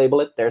you want to label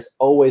it. There's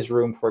always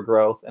room for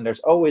growth and there's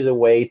always a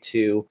way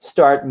to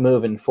start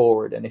moving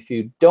forward. And if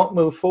you don't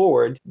move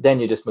forward, then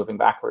you're just moving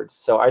backwards.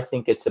 So I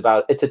think it's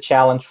a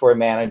challenge for a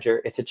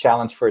manager. It's a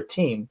challenge for a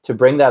team to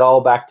bring that all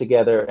back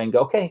together and go,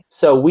 okay,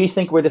 so we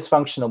think we're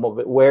dysfunctional,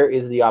 but where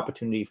is the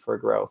opportunity for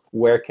growth?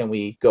 Where can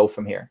we go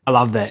from here? I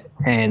love that.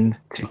 And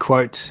to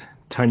quote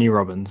Tony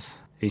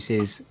Robbins, who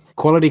says,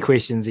 quality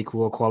questions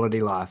equal a quality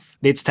life.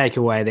 Let's take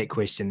away that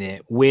question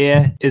there.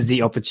 Where is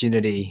the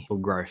opportunity for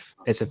growth?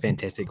 That's a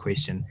fantastic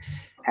question.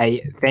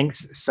 Hey,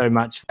 thanks so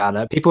much,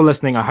 Wouter. People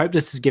listening, I hope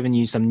this has given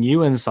you some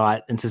new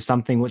insight into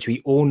something which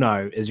we all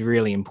know is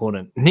really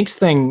important. Next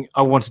thing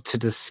I wanted to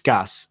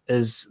discuss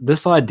is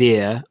this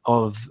idea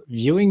of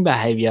viewing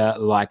behavior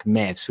like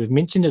maths. We've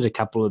mentioned it a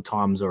couple of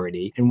times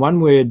already. And one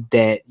word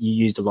that you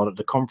used a lot at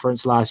the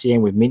conference last year,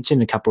 and we've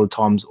mentioned a couple of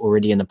times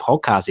already in the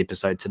podcast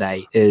episode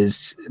today,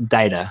 is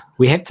data.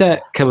 We have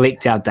to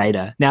collect our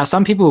data. Now,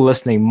 some people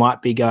listening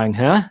might be going,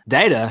 huh?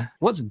 Data?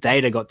 What's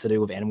data got to do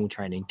with animal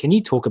training? Can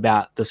you talk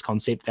about this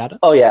concept?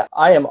 Oh yeah,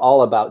 I am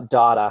all about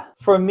data.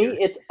 For me,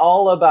 it's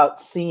all about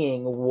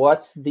seeing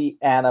what the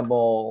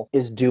animal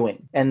is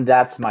doing, and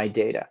that's my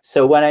data.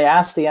 So when I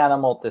ask the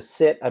animal to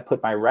sit, I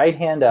put my right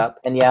hand up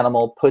and the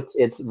animal puts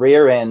its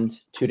rear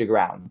end to the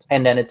ground,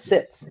 and then it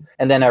sits.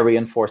 And then I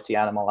reinforce the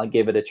animal, I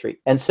give it a treat.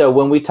 And so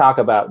when we talk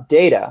about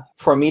data,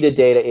 for me, the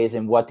data is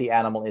in what the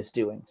animal is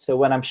doing. So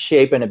when I'm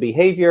shaping a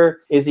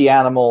behavior, is the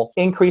animal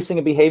increasing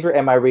a behavior?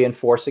 Am I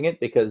reinforcing it?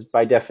 Because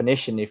by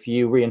definition, if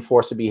you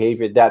reinforce a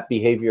behavior, that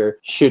behavior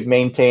should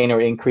maintain or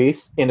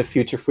increase in a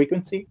future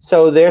frequency.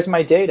 So there's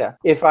my data.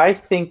 If I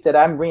think that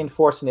I'm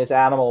reinforcing this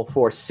animal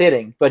for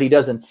sitting, but he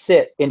doesn't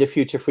sit in the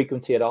future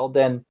frequency at all,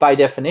 then by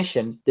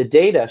definition, the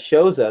data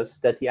shows us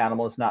that the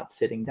animal is not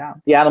sitting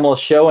down. The animal is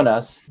showing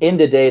us in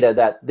the data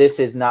that this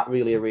is not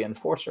really a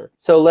reinforcer.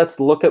 So let's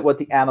look at what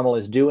the animal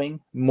is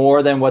doing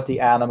more than what the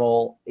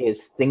animal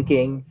is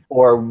thinking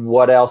or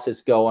what else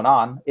is going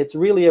on. It's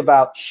really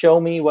about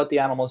show me what the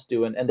animal is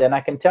doing, and then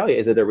I can tell you,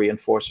 is it a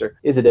reinforcer?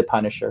 Is it a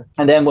punisher?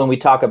 And then when we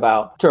talk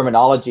about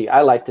terminology,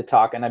 I like to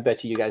talk, and I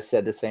bet you guys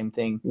said the same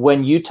thing.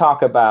 When you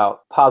talk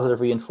about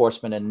positive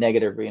reinforcement and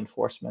negative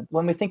reinforcement,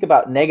 when we think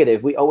about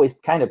negative, we always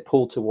kind of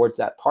pull towards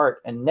that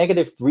part. And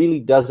negative really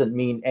doesn't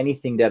mean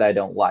anything that I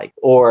don't like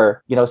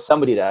or,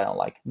 somebody that I don't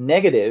like.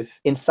 Negative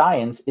in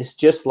science is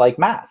just like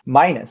math,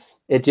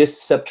 minus. It's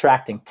just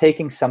subtracting,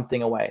 taking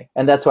something away.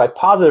 And that's why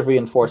positive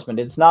reinforcement,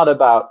 it's not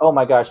about, oh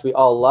my gosh, we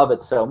all love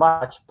it so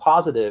much.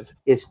 Positive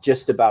is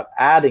just about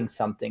adding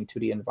something to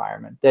the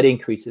environment that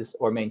increases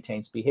or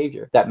maintains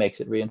behavior. That makes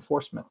it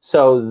reinforcement.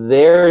 So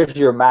there's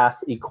your math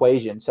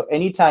equation. So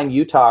anytime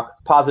you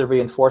talk positive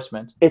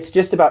reinforcement, it's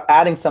just about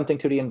adding something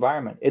to the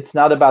environment. It's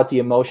not about the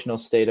emotional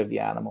state of the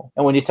animal.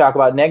 And when you talk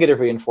about negative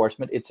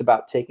reinforcement, it's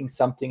about taking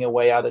something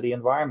away out of the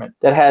environment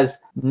that has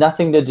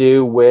nothing to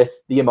do with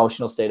the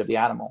emotional state of the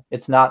animal.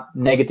 It's not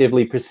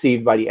negatively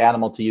perceived by the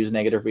animal to use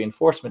negative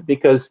reinforcement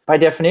because by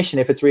definition,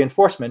 if it's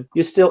reinforcement,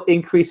 you're still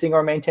increasing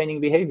or maintaining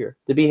behavior.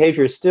 The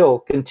behavior is still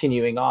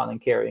continuing on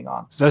and carrying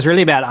on. So it's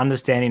really about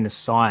understanding the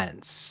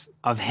science.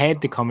 I've had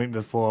the comment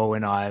before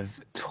when I've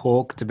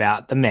talked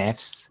about the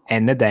maths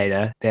and the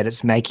data that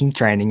it's making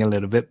training a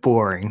little bit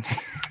boring.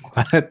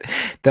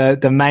 But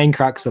the main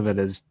crux of it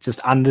is just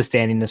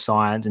understanding the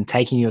science and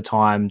taking your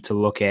time to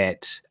look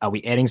at, are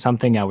we adding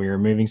something? Are we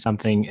removing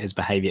something? Is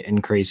behavior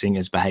increasing?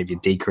 Is behavior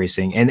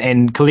decreasing?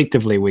 And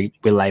collectively, we're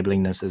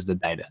labeling this as the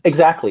data.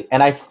 Exactly.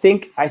 And I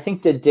think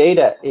the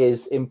data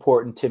is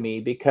important to me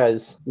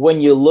because when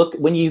you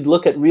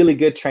look at really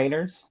good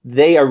trainers,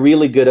 they are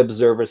really good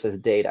observers as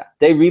data.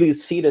 They really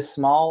see the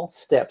small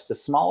steps, the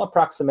small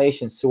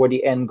approximations toward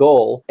the end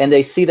goal, and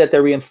they see that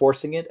they're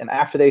reinforcing it. And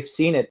after they've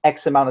seen it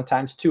X amount of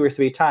times, 2 or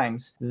 3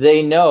 times,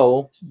 they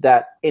know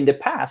that in the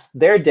past,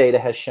 their data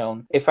has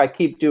shown if I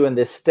keep doing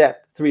this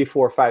step 3,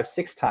 4, 5,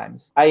 6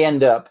 times, I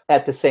end up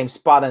at the same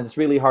spot and it's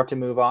really hard to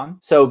move on.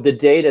 So the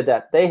data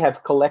that they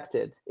have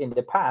collected in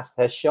the past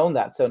has shown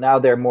that. So now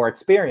they're more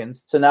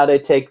experienced. So now they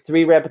take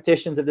 3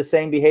 repetitions of the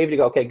same behavior to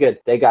go, okay, good.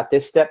 They got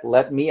this step.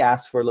 Let me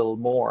ask for a little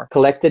more.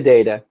 Collect the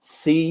data,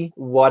 see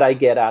what I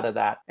get out of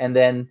that. And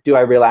then do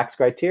I relax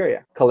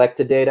criteria? Collect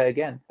the data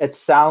again. It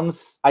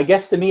sounds, I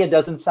guess to me, it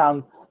doesn't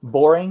sound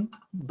boring,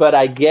 but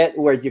I get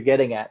where you're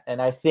getting at.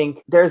 And I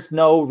think there's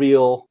no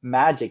real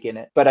magic in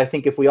it. But I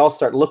think if we all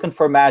start looking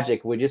for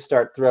magic, we just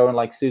start throwing,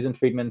 like Susan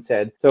Friedman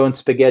said, throwing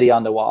spaghetti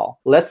on the wall.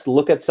 Let's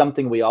look at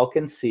something we all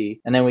can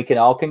see, and then we can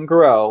all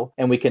grow,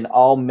 and we can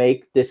all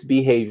make this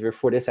behavior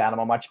for this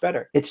animal much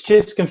better. It's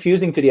just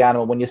confusing to the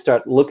animal when you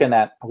start looking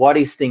at what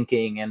he's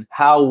thinking and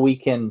how we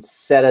can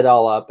set it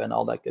all up and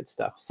all that good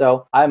stuff.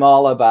 So I'm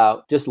all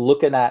about just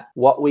looking at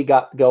what we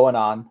got going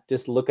on,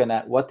 just looking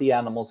at what the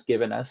animal's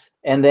given us.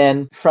 And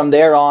then from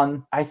there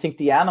on, I think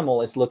the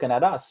animal is looking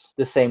at us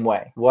the same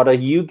way. What are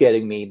you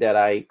getting me that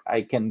I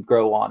can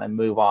grow on and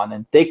move on?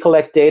 And they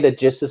collect data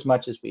just as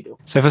much as we do.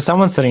 So for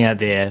someone sitting out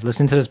there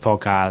listening to this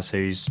podcast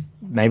who's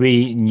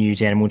maybe new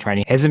to animal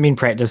training, hasn't been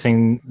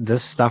practicing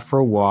this stuff for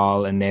a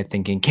while, and they're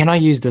thinking, can I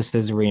use this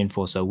as a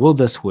reinforcer? Will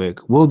this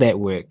work? Will that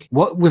work?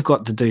 What we've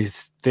got to do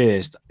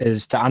first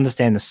is to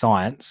understand the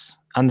science,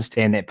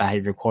 understand that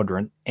behavior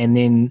quadrant, and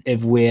then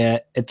if we're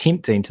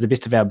attempting to the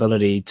best of our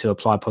ability to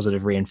apply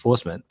positive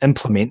reinforcement,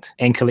 implement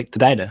and collect the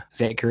data. Is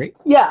that correct?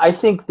 Yeah, I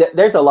think that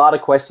there's a lot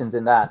of questions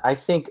in that. I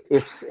think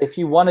if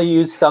you want to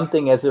use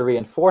something as a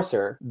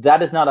reinforcer,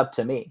 that is not up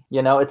to me.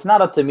 It's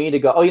not up to me to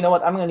go, oh, you know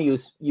what, I'm going to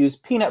use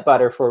peanut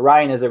butter for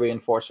Ryan as a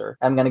reinforcer.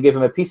 I'm going to give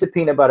him a piece of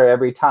peanut butter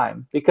every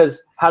time.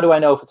 Because how do I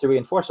know if it's a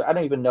reinforcer? I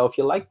don't even know if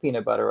you like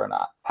peanut butter or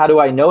not. How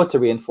do I know it's a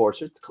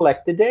reinforcer? It's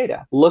collect the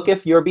data. Look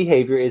if your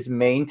behavior is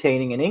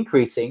maintaining and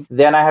increasing,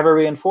 then I have a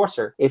reinforcer.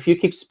 If you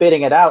keep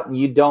spitting it out and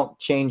you don't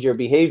change your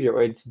behavior,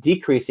 or it's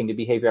decreasing the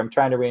behavior I'm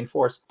trying to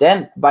reinforce,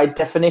 then by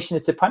definition,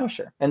 it's a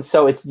punisher. And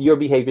so it's your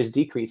behavior is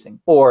decreasing,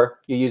 or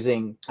you're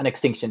using an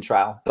extinction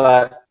trial.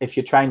 But if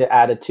you're trying to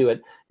add it to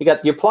it, you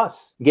got your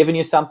plus, giving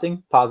you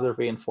something, positive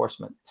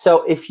reinforcement.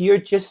 So if you're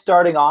just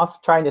starting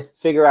off trying to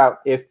figure out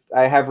if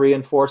I have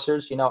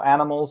reinforcers,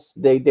 animals,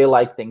 they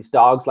like things.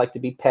 Dogs like to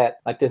be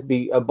pet, like to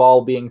be a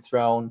ball being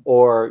thrown,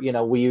 or,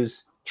 we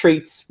use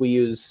treats, we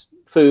use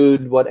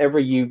food, whatever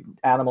you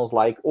animals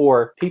like,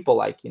 or people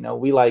like,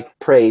 we like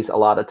praise a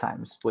lot of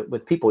times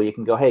with people. You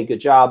can go, hey, good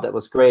job, that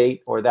was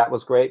great, or that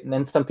was great. And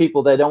then some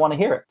people, they don't want to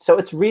hear it. So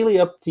it's really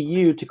up to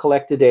you to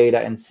collect the data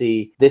and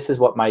see, this is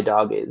what my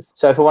dog is.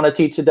 So if I want to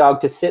teach a dog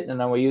to sit and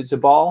then we use a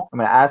ball, I'm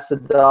going to ask the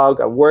dog,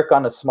 I work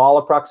on a small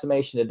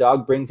approximation. The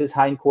dog brings his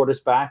hindquarters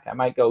back. I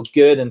might go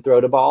good and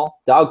throw the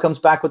ball. Dog comes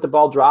back with the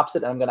ball, drops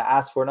it, and I'm going to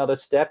ask for another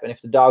step. And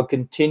if the dog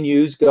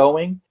continues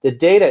going, the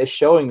data is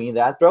showing me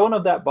that throwing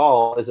of that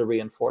ball is a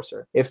reinforcer.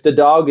 If the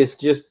dog is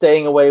just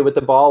staying away with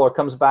the ball or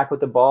comes back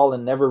with the ball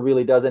and never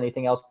really does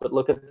anything else but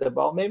look at the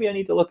ball, maybe I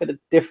need to look at a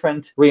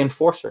different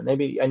reinforcer.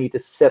 Maybe I need to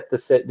set the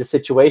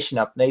situation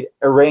up, maybe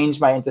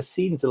arrange my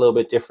antecedents a little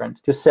bit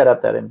different to set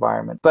up that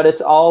environment. But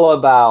it's all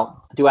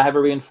about, do I have a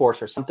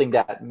reinforcer, something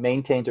that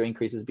maintains or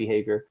increases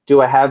behavior?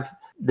 Do I have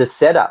the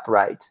setup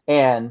right?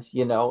 And,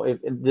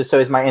 so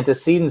is my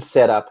antecedents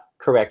set up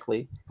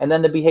correctly, and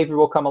then the behavior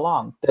will come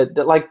along.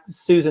 Like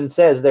Susan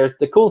says, there's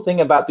the cool thing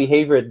about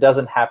behavior, it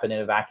doesn't happen in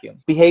a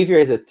vacuum. Behavior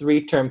is a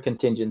 3-term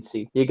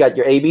contingency. You got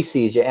your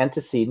ABCs, your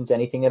antecedents,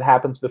 anything that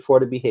happens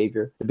before the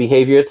behavior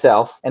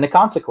itself, and the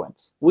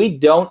consequence. We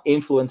don't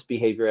influence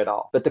behavior at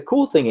all. But the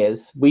cool thing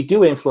is, we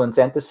do influence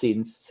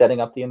antecedents,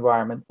 setting up the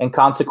environment, and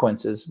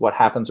consequences, what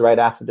happens right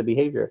after the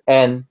behavior.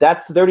 And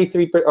that's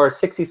 33 or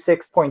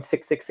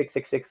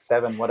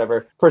 66.666667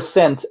 whatever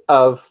percent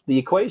of the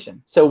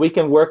equation. So we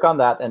can work on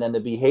that, and then the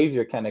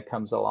behavior kind of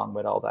comes along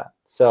with all that.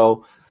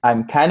 So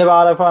I'm kind of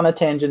on a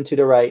tangent to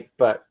the right,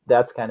 but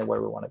that's kind of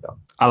where we want to go.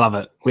 I love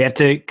it. We have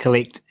to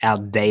collect our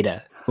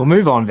data. We'll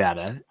move on,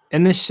 Wouter.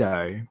 In this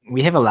show,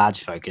 we have a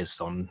large focus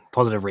on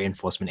positive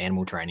reinforcement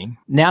animal training.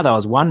 Now, though, I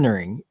was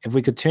wondering if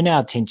we could turn our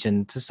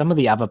attention to some of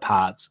the other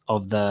parts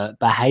of the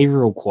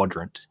behavioral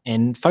quadrant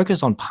and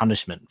focus on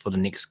punishment for the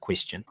next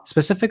question.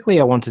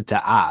 Specifically, I wanted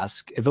to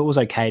ask if it was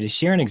okay to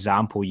share an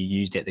example you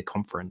used at the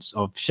conference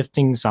of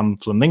shifting some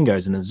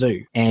flamingos in a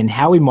zoo, and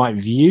how we might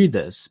view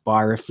this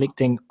by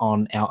reflecting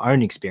on our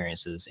own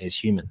experiences as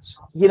humans.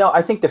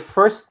 I think the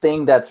first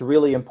thing that's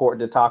really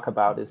important to talk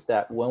about is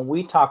that when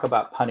we talk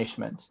about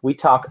punishment, we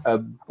talk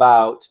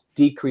about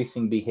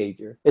decreasing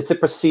behavior. It's a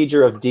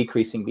procedure of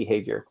decreasing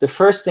behavior. The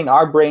first thing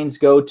our brains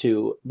go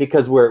to,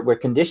 because we're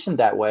conditioned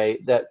that way,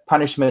 that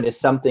punishment is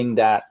something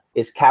that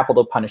is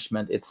capital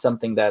punishment. It's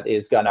something that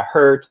is going to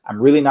hurt.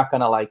 I'm really not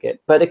going to like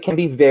it. But it can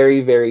be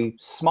very, very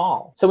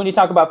small. So when you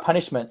talk about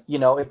punishment,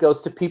 it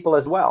goes to people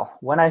as well.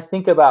 When I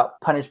think about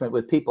punishment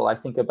with people, I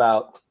think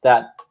about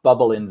that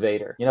bubble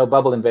invader.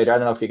 Bubble invader, I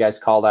don't know if you guys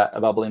call that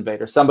a bubble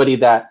invader. Somebody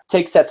that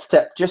takes that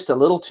step just a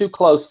little too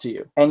close to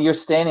you, and you're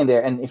standing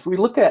there. And if we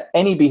look at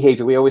any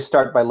behavior, we always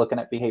start by looking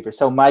at behavior.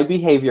 So my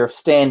behavior of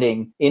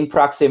standing in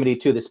proximity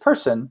to this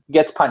person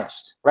gets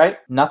punished, right?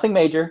 Nothing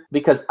major,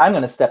 because I'm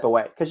going to step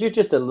away because you're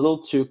just a little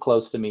too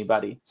close to me,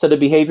 buddy. So the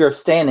behavior of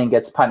standing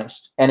gets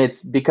punished, and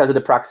it's because of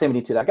the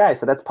proximity to that guy.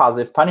 So that's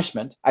positive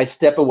punishment. I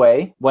step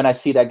away. When I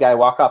see that guy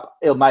walk up,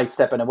 my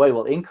stepping away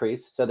will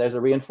increase. So there's a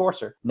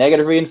reinforcer.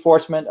 Negative reinforcer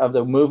reinforcement of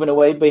the moving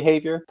away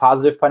behavior,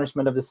 positive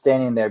punishment of the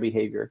standing there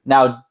behavior.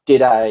 Now,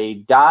 did I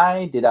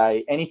die? Did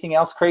anything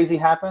else crazy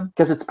happen?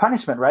 Because it's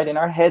punishment, right? In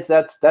our heads,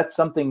 that's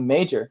something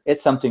major.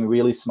 It's something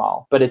really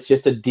small, but it's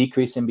just a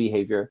decrease in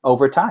behavior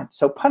over time.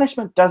 So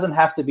punishment doesn't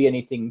have to be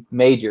anything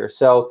major.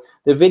 So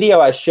the video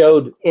I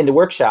showed in the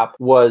workshop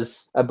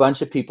was a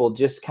bunch of people,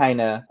 just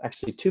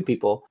actually two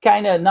people,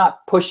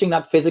 not pushing,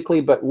 not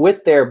physically, but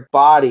with their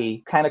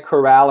body kind of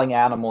corralling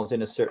animals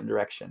in a certain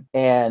direction.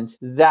 And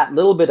that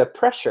little bit of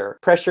pressure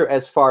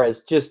as far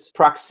as just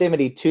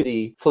proximity to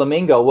the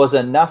flamingo was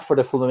enough for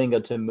the flamingo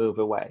to move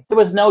away. There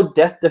was no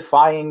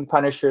death-defying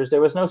punishers.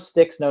 There was no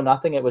sticks, no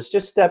nothing. It was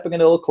just stepping a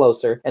little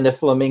closer and the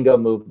flamingo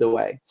moved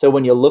away. So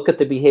when you look at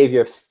the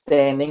behavior of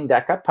standing,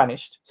 that got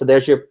punished. So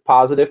there's your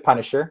positive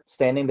punisher.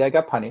 Standing there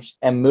got punished,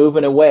 and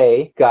moving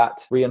away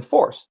got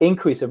reinforced.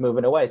 Increase of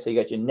moving away. So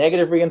you got your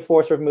negative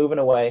reinforcer of moving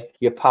away,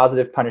 your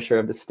positive punisher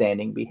of the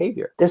standing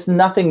behavior. There's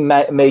nothing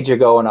major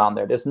going on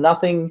there. There's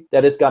nothing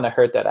that is going to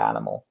hurt that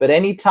animal. But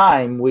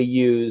anytime we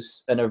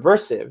use an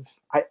aversive,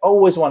 I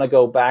always want to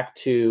go back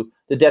to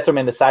the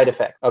detriment, the side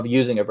effect of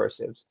using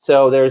aversives.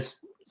 So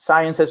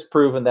science has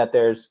proven that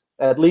there's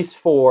at least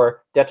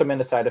 4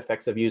 detrimental side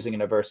effects of using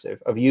an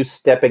aversive, of you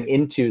stepping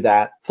into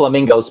that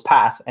flamingo's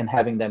path and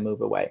having them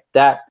move away.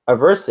 That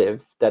aversive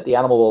that the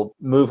animal will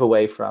move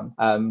away from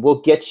will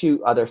get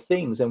you other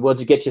things and will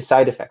get you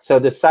side effects. So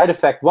the side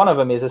effect, one of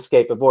them is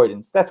escape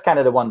avoidance. That's kind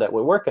of the one that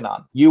we're working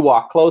on. You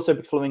walk closer,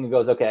 but flamingo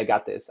goes, okay, I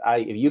got this.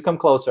 If you come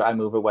closer, I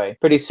move away.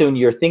 Pretty soon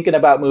you're thinking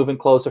about moving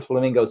closer,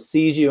 flamingo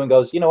sees you and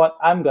goes, you know what,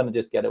 I'm going to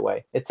just get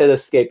away. It's an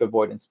escape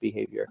avoidance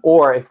behavior.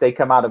 Or if they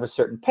come out of a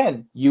certain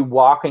pen, you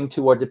walking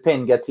towards the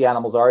pen gets the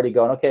animals already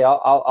going, okay,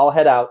 I'll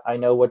head out. I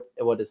know what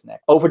is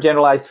next.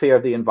 Overgeneralized fear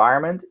of the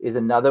environment is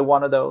another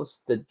one of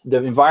those. The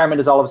environment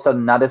is all of a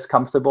sudden not as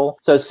comfortable.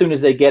 So as soon as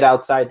they get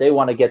outside, they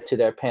want to get to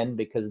their pen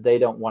because they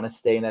don't want to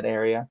stay in that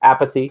area.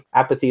 Apathy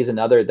is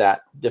another,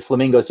 that the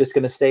flamingo is just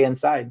going to stay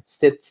inside,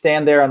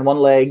 stand there on one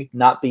leg,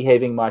 not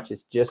behaving much.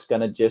 It's just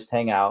going to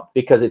hang out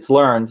because it's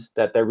learned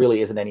that there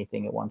really isn't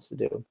anything it wants to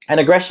do. And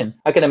aggression.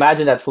 I can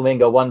imagine that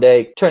flamingo one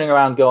day turning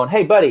around going,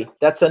 hey buddy,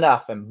 that's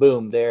enough. And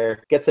boom,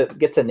 there gets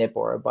a nip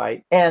or a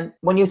bite. And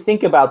when you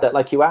think about that,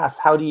 like you asked,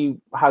 how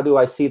do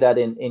I see that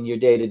in your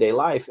day-to-day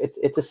life?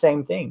 It's the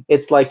same thing.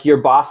 It's like your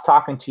boss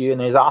talking to you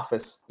in his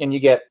office and you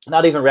get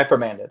not even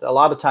reprimanded. A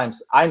lot of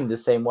times I'm the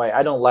same way.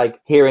 I don't like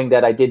hearing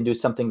that I didn't do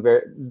something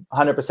very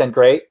 100%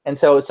 great. And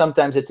so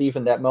sometimes it's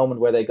even that moment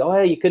where they go,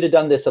 hey, you could have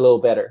done this a little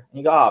better. And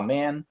you go, oh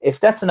man, if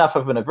that's enough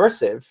of an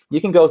aversive,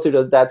 you can go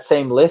through that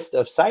same list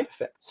of side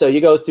effects. So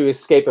you go through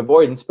escape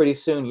avoidance, pretty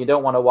soon you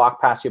don't want to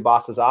walk past your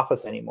boss's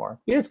office anymore.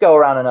 You just go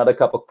around another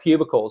couple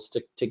cubicles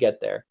to get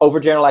there.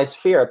 Overgeneralized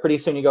fear, pretty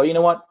soon you go, you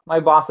know what, my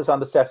boss is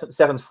on the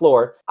seventh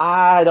floor.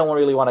 I don't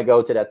really want to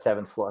go to that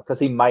 7th floor because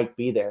he might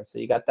be there. So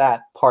you got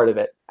that part of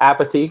it.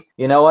 Apathy,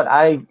 you know what,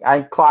 I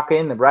clock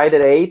in right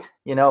at 8,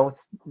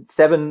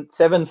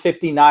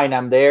 7:59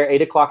 I'm there,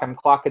 8 o'clock I'm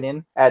clocking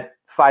in, at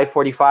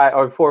 5:45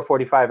 or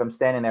 4:45 I'm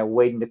standing there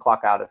waiting to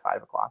clock out at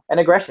 5 o'clock. And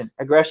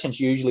aggression's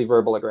usually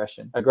verbal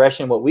aggression.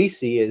 What we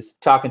see is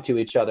talking to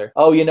each other.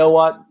 Oh, you know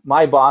what,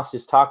 my boss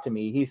just talked to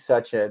me, he's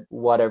such a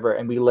whatever,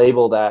 and we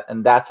label that,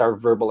 and that's our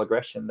verbal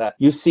aggression that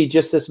you see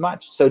just as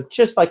much. So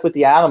just like with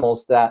the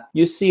animals, that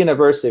you see an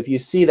aversive, you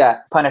see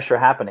that punisher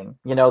happening,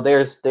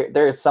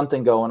 there is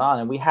something going on,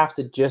 and we have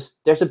to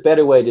there's a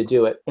better way to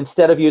do it.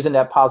 Instead of using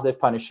that positive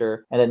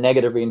punisher and a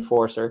negative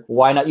reinforcer,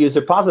 why not use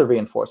a positive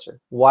reinforcer?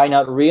 Why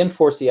not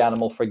reinforce the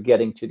animal for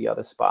getting to the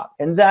other spot?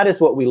 And that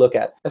is what we look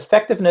at.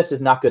 Effectiveness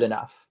is not good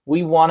enough.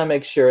 We want to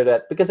make sure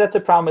that, because that's a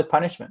problem with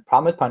punishment.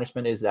 Problem with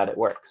punishment is that it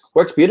works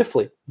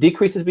beautifully,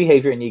 decreases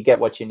behavior, and you get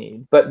what you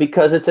need. But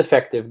because it's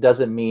effective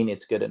doesn't mean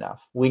it's good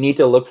enough. We need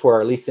to look for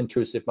our least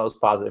intrusive,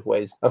 most positive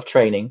ways of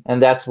training.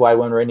 And that's why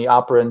when we're in the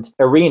operant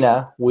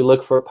arena, we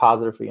look for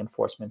positive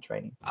reinforcement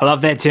training. I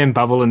love that term,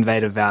 bubble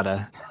invader,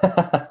 Wouter.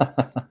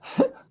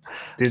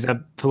 There's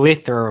a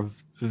plethora of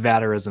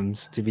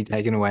Wouterisms to be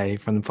taken away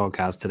from the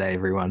podcast today,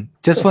 everyone.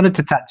 Just wanted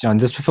to touch on,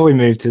 just before we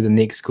move to the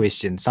next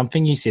question,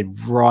 something you said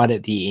right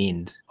at the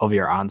end of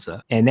your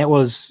answer. And that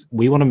was,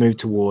 we want to move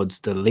towards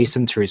the less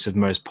intrusive,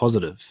 most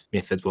positive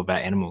methods with our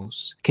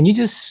animals. Can you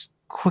just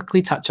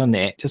quickly touch on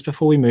that just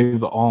before we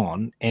move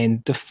on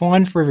and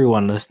define for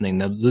everyone listening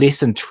the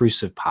less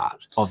intrusive part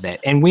of that?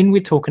 And when we're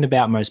talking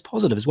about most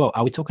positive as well,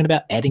 are we talking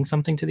about adding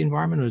something to the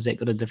environment, or has that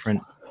got a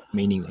different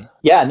meaning there?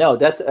 Yeah, no,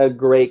 that's a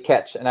great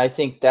catch. And I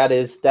think that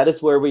is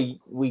where we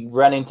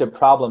run into a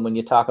problem when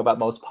you talk about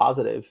most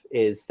positive,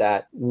 is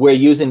that we're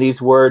using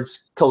these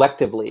words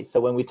collectively. So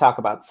when we talk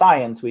about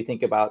science, we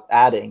think about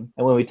adding.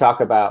 And when we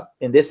talk about,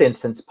 in this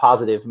instance,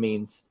 positive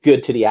means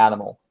good to the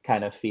animal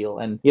kind of feel.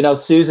 And,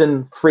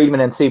 Susan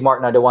Friedman and Steve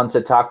Martin are the ones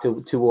that talk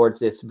towards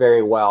this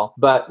very well.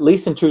 But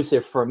least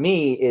intrusive for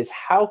me is,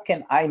 how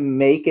can I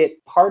make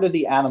it part of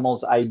the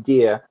animal's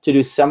idea to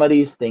do some of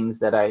these things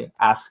that I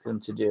ask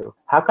them to do?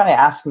 How can I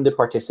ask them to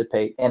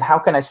participate? And how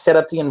can I set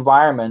up the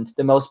environment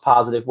the most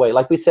positive way?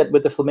 Like we said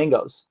with the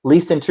flamingos,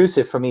 least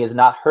intrusive for me is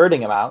not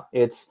herding them out.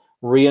 It's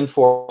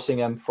reinforcing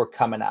them for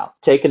coming out,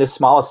 taking the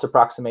smallest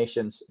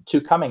approximations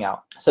to coming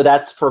out. So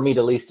that's for me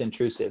the least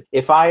intrusive.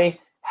 If I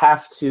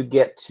have to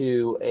get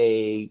to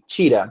a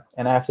cheetah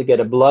and I have to get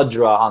a blood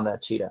draw on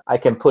that cheetah, I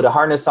can put a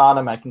harness on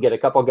him, I can get a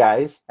couple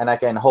guys, and I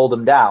can hold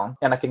him down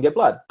and I can get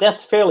blood.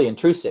 That's fairly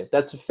intrusive.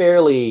 That's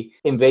fairly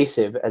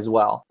invasive as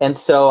well. And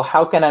so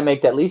how can I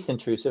make that least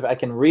intrusive? I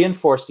can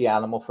reinforce the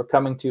animal for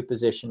coming to a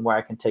position where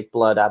I can take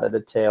blood out of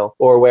the tail,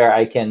 or where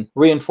I can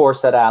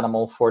reinforce that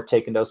animal for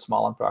taking those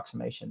small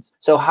approximations.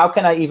 So how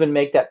can I even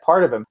make that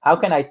part of him? How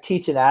can I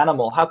teach an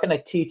animal? How can I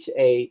teach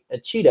a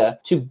cheetah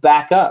to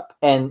back up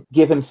and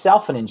give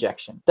himself an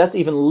injection? That's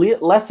even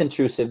less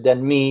intrusive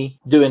than me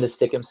doing the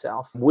stick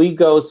himself. We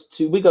go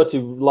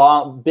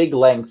to big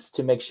lengths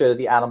to make sure that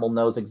the animal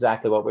knows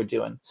exactly what we're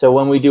doing. So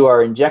when we do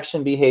our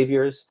injection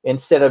behaviors,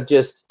 instead of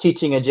just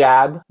teaching a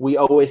jab, we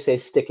always say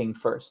sticking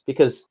first,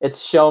 because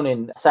it's shown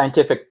in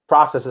scientific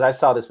processes. I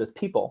saw this with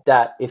people,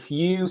 that if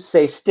you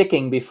say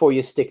sticking before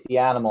you stick the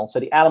animal, so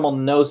the animal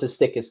knows the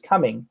stick is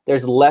coming,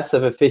 there's less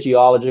of a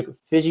physiological,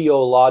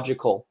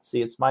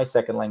 see, it's my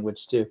second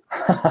language too,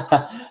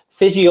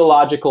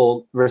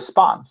 physiological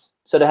response.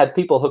 So they had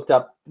people hooked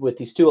up with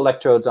these 2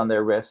 electrodes on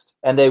their wrist,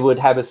 and they would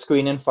have a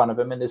screen in front of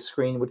them, and the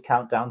screen would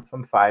count down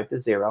from 5 to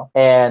 0.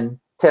 And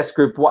test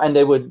group 1, and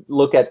they would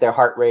look at their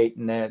heart rate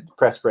and their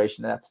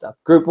perspiration and that stuff.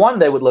 Group 1,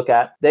 they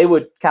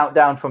would count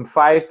down from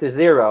 5 to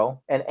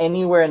 0, and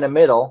anywhere in the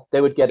middle,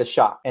 they would get a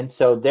shock. And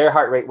so their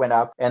heart rate went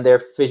up and their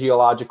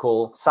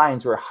physiological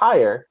signs were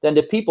higher than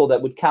the people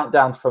that would count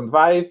down from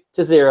 5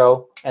 to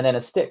 0 and then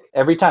a stick.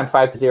 Every time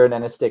 5 to 0 and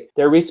then a stick.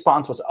 Their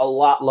response was a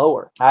lot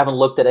lower. I haven't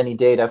looked at any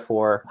data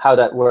for how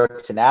that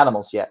works in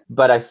animals yet,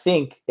 but I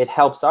think it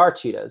helps our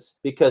cheetahs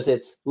because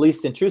it's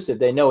least intrusive.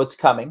 They know it's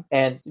coming,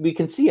 and we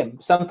can see them.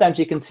 Sometimes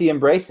you can see them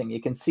bracing.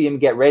 You can see them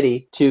get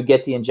ready to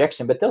get the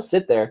injection, but they'll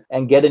sit there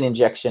and get an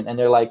injection, and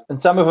they're like,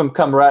 and some of them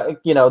come right,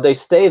 they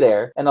stay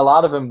there, and a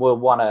lot of them will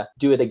want to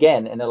do it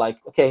again, and they're like,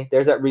 okay,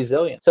 there's that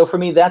resilience. So for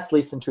me, that's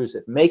least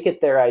intrusive. Make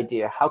it their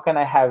idea. How can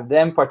I have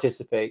them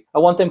participate? I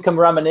want them come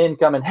running in,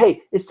 coming,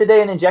 hey, is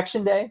today an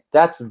injection day?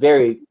 That's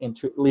very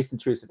least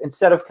intrusive,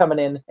 instead of coming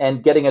in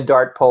and getting a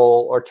dart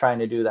pole or trying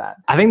to do that.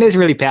 I think that's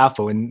really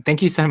powerful, and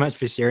thank you so much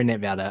for sharing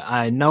that, Wouter.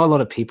 I know a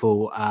lot of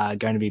people are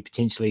going to be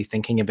potentially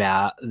thinking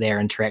about their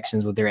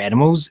interactions with their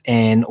animals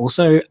and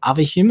also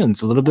other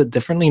humans a little bit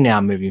differently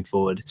now moving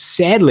forward.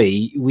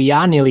 Sadly, we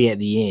are nearly at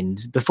the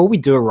end. Before we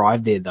do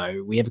arrive there,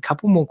 though, we have a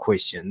couple more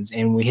questions,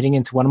 and we're heading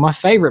into one of my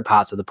favorite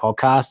parts of the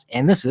podcast,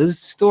 and this is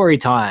story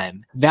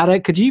time. Wouter,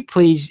 could you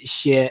please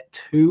share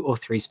 2 or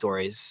 3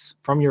 stories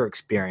from your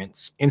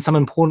experience and some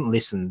important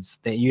lessons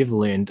that you've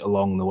learned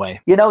along the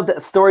way? The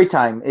story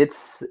time,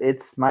 it's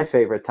my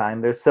favorite time.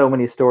 There's so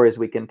many stories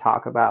we can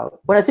talk about.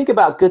 When I think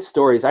about good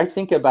stories, I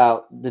think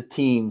about the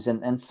teams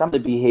and some of the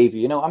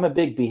behavior. I'm a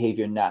big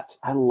behavior nut.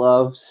 I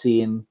love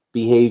seeing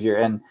behavior,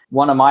 and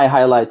one of my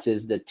highlights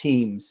is the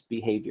team's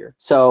behavior.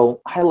 So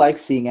I like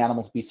seeing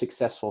animals be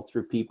successful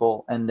through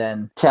people, and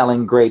then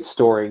telling great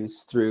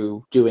stories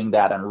through doing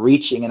that and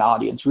reaching an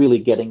audience, really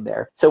getting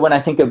there. So when I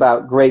think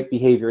about great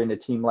behavior in the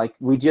team, like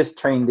we just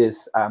trained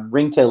this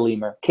ringtail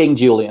lemur, King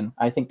Julian.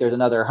 I think there's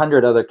another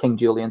 100 other King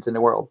Julians in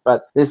the world,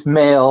 but this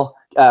male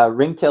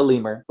ringtail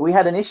lemur, we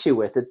had an issue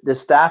with it. The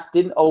staff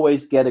didn't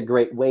always get a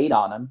great weight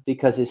on him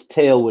because his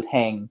tail would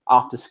hang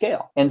off the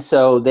scale. And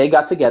so they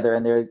got together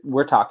and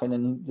we're talking,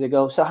 and they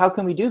go, so how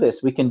can we do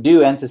this? We can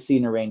do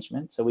antecedent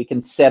arrangement, so we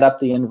can set up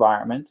the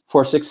environment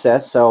for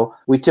success. So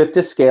we took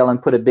the scale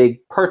and put a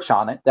big perch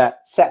on it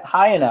that sat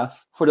high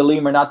enough for the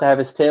lemur not to have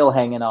his tail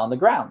hanging on the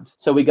ground.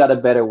 So we got a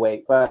better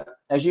weight. But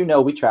as you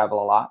know, we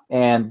travel a lot,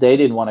 and they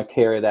didn't want to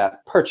carry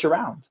that perch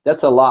around.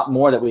 That's a lot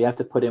more that we have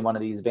to put in one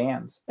of these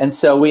vans. And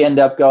so we end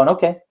up going,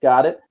 okay,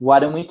 got it. Why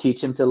don't we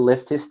teach him to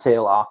lift his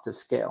tail off the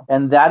scale?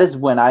 And that is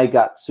when I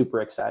got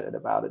super excited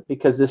about it,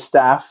 because the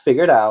staff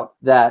figured out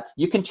that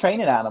you can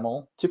train an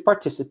animal to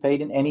participate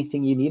in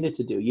anything you need it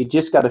to do. You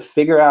just got to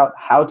figure out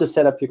how to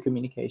set up your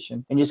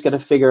communication, and you just got to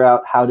figure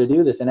out how to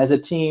do this. And as a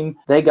team,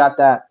 they got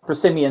that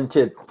prosimian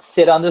to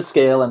sit on the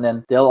scale, and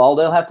then all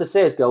they'll have to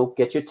say is go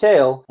get your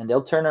tail, and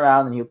they'll turn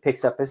around and he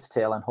picks up his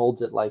tail and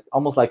holds it like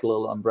almost like a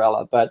little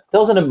umbrella. But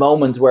those are the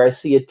moments where I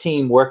see a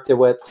team work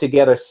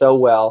together so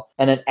well,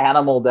 and an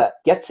animal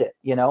that gets it.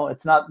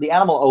 It's not the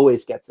animal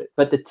always gets it,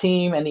 but the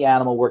team and the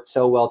animal work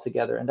so well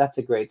together, and that's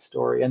a great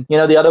story. And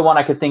the other one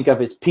I could think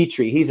of is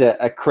Petrie. He's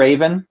a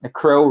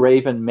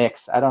crow-raven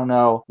mix. I don't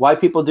know why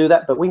people do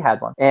that, but we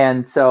had one.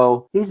 And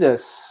so he's a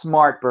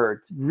smart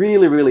bird,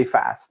 really, really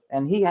fast,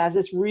 and he has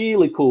this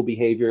really cool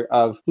behavior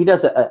of he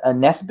does a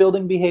nest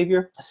building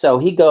behavior. So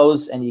he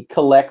goes and he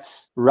collects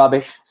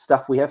rubbish,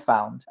 stuff we have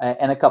found,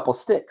 and a couple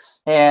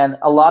sticks. And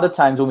a lot of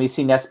times when we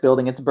see nest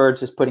building, it's birds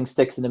just putting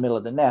sticks in the middle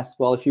of the nest.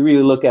 Well, if you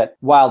really look at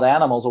wild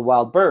animals or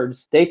wild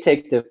birds, they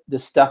take the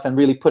stuff and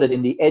really put it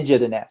in the edge of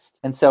the nest.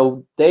 And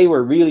so they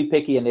were really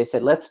picky, and they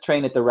said, let's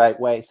train it the right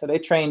way. So they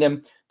trained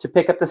him to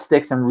pick up the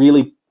sticks and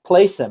really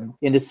place them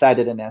in the side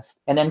of the nest.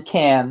 And then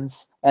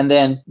cans and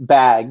then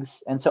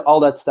bags. And so all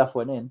that stuff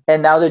went in.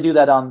 And now they do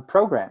that on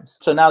programs.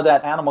 So now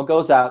that animal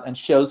goes out and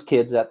shows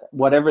kids that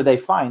whatever they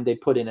find, they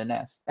put in a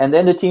nest. And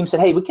then the team said,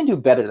 hey, we can do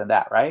better than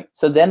that, right?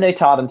 So then they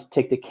taught them to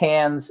take the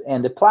cans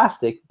and the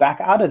plastic back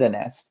out of the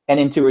nest and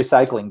into a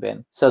recycling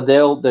bin. So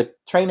the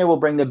trainer will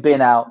bring the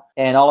bin out,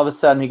 and all of a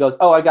sudden he goes,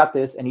 oh, I got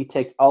this. And he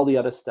takes all the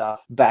other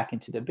stuff back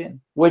into the bin,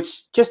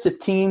 which just a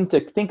team to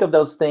think of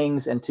those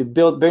things and to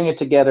bring it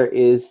together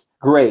is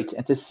great.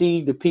 And to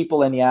see the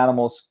people and the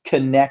animals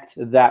connect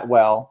that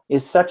well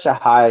is such a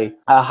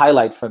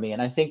highlight for me.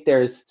 And I think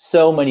there's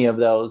so many of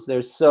those.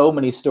 There's so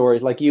many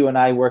stories. Like you and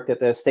I worked at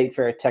the State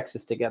Fair of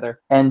Texas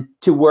together, and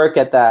to work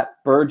at that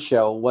bird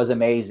show was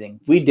amazing.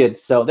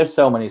 There's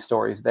so many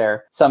stories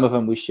there. Some of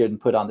them we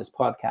shouldn't put on this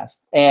podcast.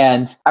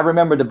 And I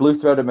remember the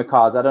blue-throated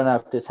macaws. I don't know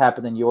if this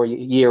happened in your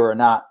year or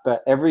not,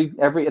 but at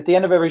the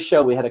end of every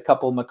show, we had a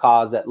couple of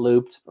macaws that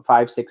looped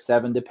 5, 6,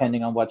 7,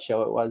 depending on what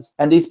show it was.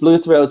 And these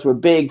blue-throats were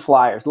big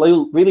flyers,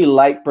 really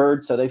light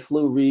birds, so they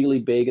flew really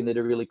big and did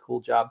a really cool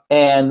job.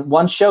 And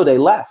one show they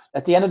left.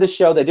 At the end of the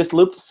show, they just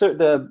looped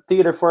the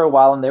theater for a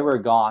while and they were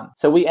gone.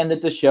 So we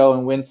ended the show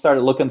and we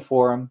started looking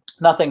for them.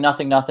 Nothing.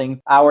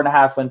 Hour and a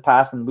half went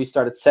past and we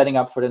started setting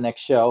up for the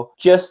next show.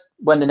 Just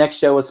when the next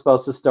show was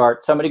supposed to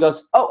start, somebody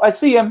goes, oh, I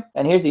see him.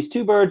 And here's these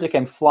two birds that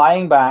came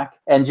flying back.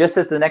 And just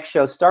as the next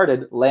show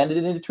started, landed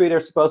in the tree they're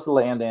supposed to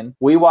land in.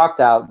 We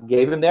walked out,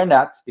 gave them their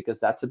nuts because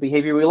that's a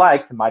behavior we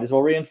liked. Might as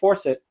well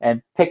reinforce it,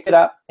 and picked it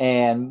up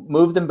and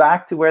moved them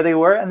back to where they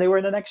were, and they were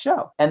in the next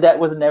show. And that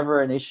was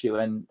never an issue.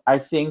 And I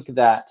think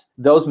that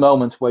those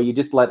moments where you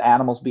just let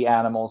animals be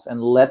animals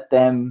and let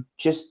them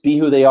just be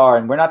who they are,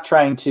 and we're not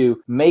trying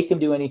to make them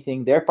do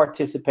anything. They're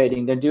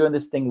participating. They're doing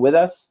this thing with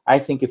us. I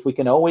think if we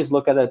can always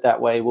look at it that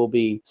way, we'll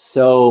be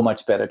so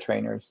much better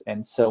trainers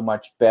and so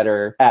much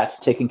better at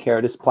taking care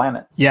of this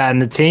planet. Yeah,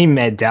 and the team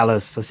at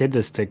Dallas, I said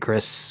this to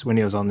Chris when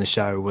he was on the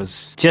show,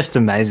 was just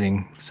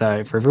amazing.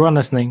 So for everyone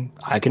listening,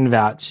 I can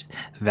vouch.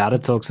 Wouter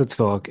talks the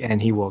talk and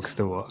he walks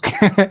the walk.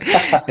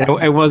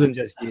 It wasn't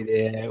just you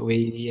there.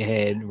 We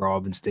had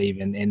Rob and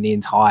Steve and the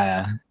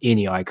entire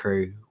NEI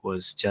crew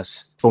was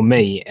just, for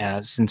me,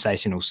 a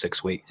sensational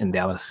 6 week in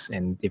Dallas,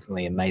 and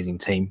definitely an amazing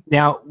team.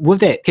 Now, with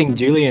that King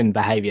Julian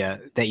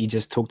behavior that you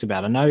just talked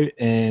about, I know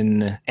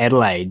in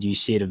Adelaide you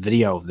shared a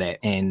video of that,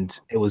 and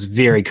it was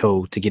very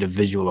cool to get a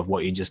visual of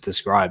what you just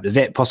described. Is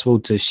that possible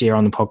to share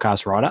on the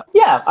podcast right up?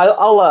 Yeah,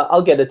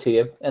 I'll get it to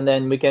you, and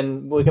then we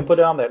can put it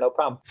on there, no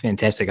problem.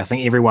 Fantastic. I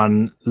think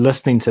everyone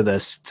listening to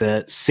this,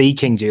 to see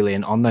King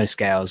Julian on those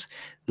scales,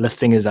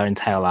 lifting his own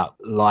tail up,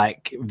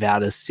 like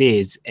Wouter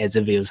says, as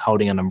if he was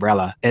holding an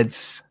umbrella.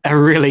 It's a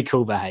really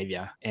cool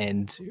behavior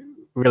and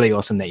really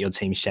awesome that your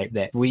team shaped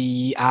that.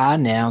 We are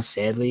now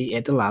sadly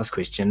at the last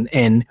question,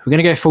 and we're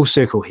going to go full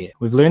circle here.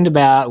 We've learned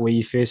about where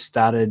you first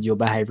started your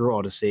behavioral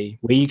odyssey,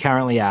 where you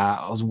currently are.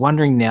 I was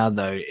wondering now,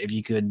 though, if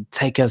you could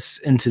take us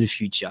into the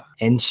future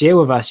and share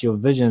with us your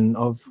vision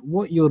of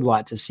what you would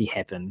like to see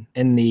happen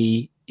in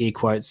the, air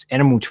quotes,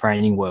 animal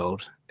training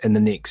world in the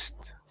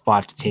next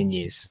 5 to 10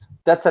 years.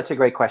 That's such a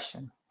great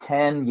question.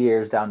 10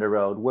 years down the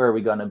road, where are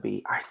we going to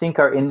be? I think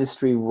our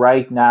industry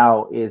right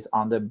now is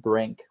on the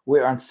brink.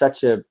 We're on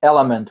such an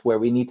element where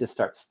we need to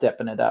start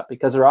stepping it up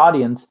because our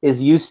audience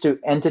is used to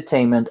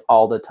entertainment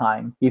all the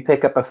time. You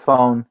pick up a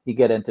phone, you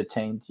get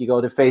entertained. You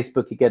go to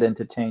Facebook, you get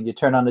entertained. You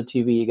turn on the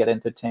TV, you get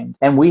entertained.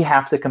 And we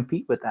have to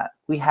compete with that.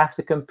 We have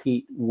to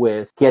compete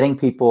with getting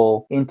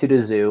people into the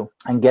zoo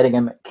and getting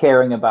them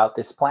caring about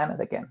this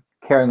planet again,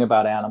 caring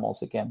about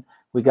animals again.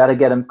 We got to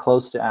get them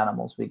close to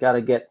animals. We got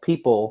to get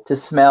people to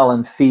smell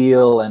and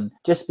feel and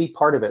just be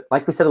part of it.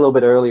 Like we said a little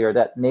bit earlier,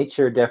 that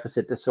nature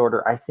deficit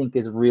disorder, I think,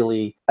 is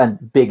really a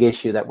big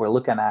issue that we're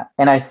looking at.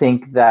 And I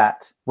think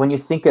that when you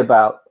think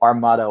about our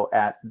motto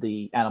at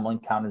the Animal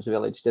Encounters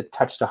Village, to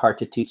touch the heart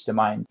to teach the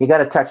mind, you got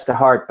to touch the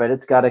heart, but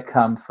it's got to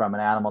come from an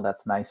animal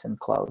that's nice and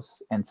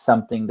close and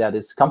something that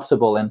is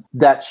comfortable, and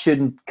that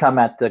shouldn't come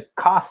at the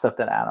cost of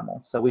that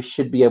animal. So we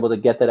should be able to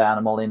get that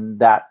animal in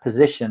that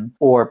position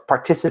or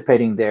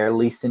participating there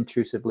least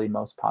intrusively,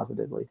 most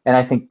positively. And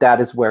I think that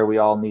is where we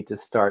all need to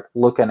start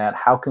looking at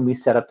how can we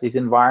set up these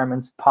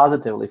environments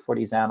positively for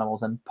these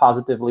animals, and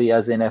positively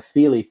as in a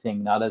feely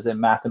thing, not as a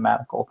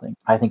mathematical thing.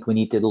 I think we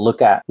need to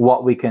look at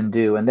what we can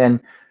do. And then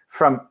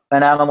from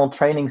an animal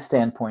training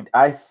standpoint,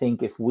 I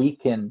think if we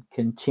can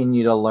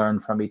continue to learn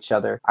from each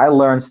other, I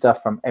learn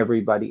stuff from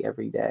everybody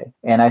every day.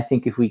 And I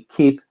think if we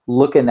keep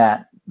looking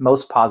at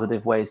most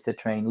positive ways to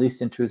train,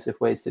 least intrusive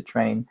ways to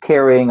train,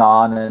 carrying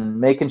on and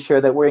making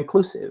sure that we're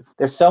inclusive.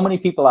 There's so many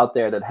people out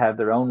there that have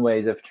their own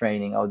ways of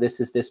training. Oh, this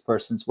is this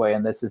person's way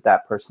and this is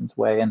that person's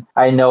way. And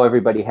I know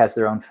everybody has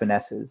their own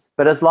finesses.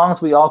 But as long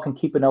as we all can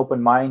keep an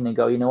open mind and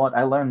go, you know what,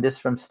 I learned this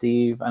from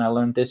Steve and I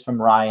learned this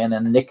from Ryan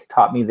and Nick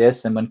taught me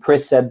this. And when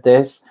Chris said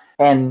this,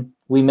 and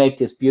we make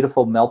this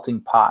beautiful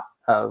melting pot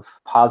of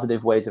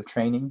positive ways of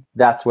training,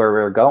 that's where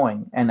we're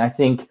going. And I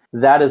think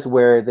that is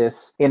where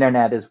this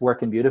internet is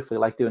working beautifully,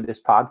 like doing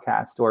this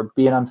podcast or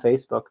being on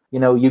Facebook.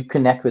 You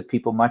connect with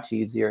people much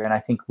easier. And I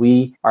think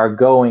we are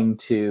going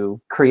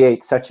to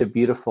create such a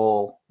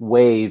beautiful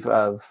wave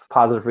of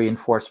positive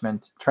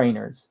reinforcement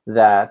trainers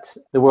that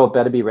the world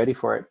better be ready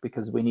for it,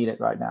 because we need it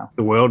right now.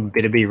 The world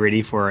better be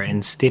ready for it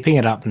and stepping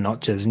it up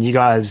notches. And you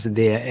guys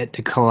there at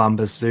the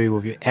Columbus Zoo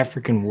with your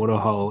African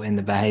waterhole and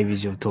the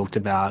behaviors you've talked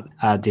about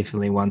are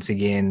definitely once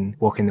again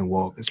walking the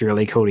walk. It's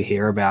really cool to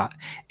hear about.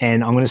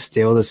 And I'm going to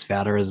steal this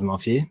Wouterism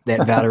off you.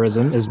 That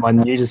Wouterism is my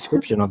new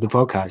description of the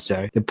podcast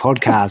show. The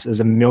podcast is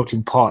a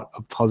melting pot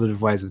of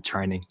positive ways of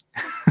training.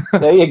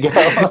 There you go.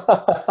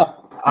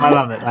 I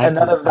love it.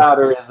 Another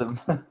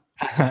Wouterism.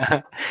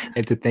 I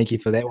have to thank you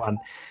for that one.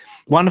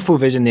 Wonderful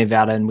vision there,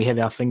 Wouter, and we have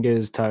our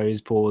fingers, toes,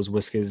 paws,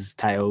 whiskers,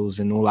 tails,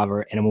 and all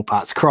other animal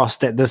parts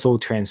crossed that this all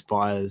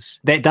transpires.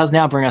 That does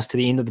now bring us to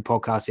the end of the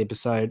podcast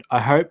episode.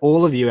 I hope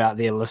all of you out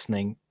there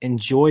listening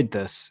enjoyed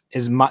this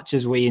as much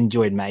as we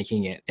enjoyed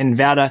making it. And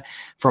Wouter,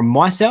 from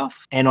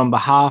myself and on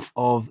behalf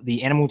of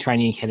the Animal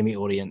Training Academy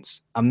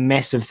audience, a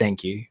massive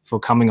thank you for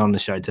coming on the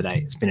show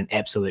today. It's been an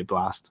absolute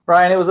blast.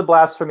 Ryan, it was a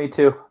blast for me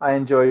too. I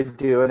enjoyed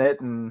doing it,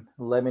 and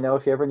let me know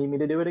if you ever need me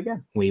to do it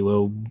again. We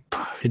will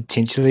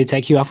potentially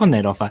take you up on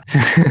that offer.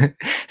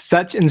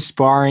 Such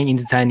inspiring,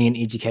 entertaining, and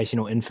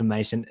educational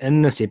information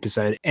in this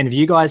episode. And if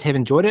you guys have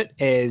enjoyed it,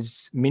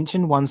 as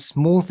mentioned, one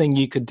small thing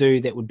you could do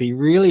that would be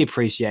really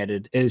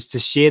appreciated is to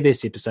share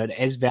this episode,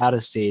 as Wouter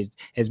said,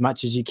 as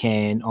much as you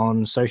can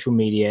on social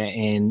media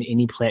and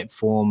any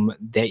platform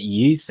that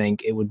you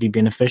think it would be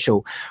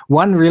beneficial.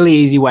 One really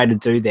easy way to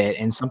do that,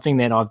 and something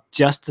that I've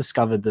just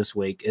discovered this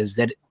week, is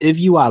that if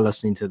you are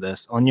listening to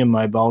this on your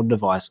mobile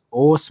device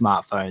or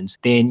smartphones,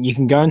 then you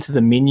can go into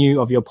the menu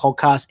of your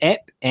podcast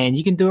app and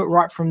you can do it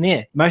right from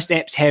there. Most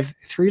apps have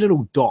 3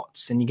 little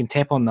dots and you can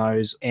tap on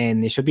those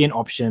and there should be an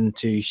option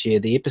to share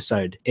the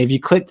episode. If you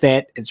click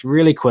that, it's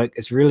really quick,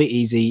 it's really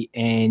easy,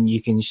 and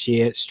you can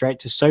share straight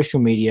to social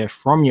media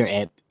from your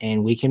app,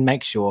 and we can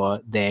make sure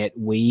that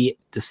we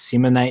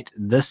disseminate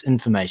this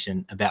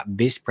information about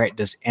best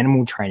practice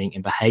animal training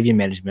and behavior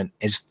management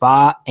as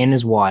far and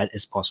as wide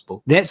as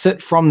possible. That's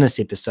it from this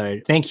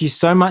episode. Thank you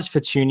so much for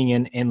tuning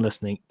in and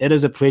listening. It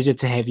is a pleasure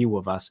to have you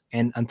with us.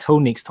 And until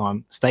next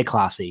time, stay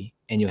classy,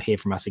 and you'll hear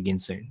from us again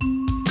soon.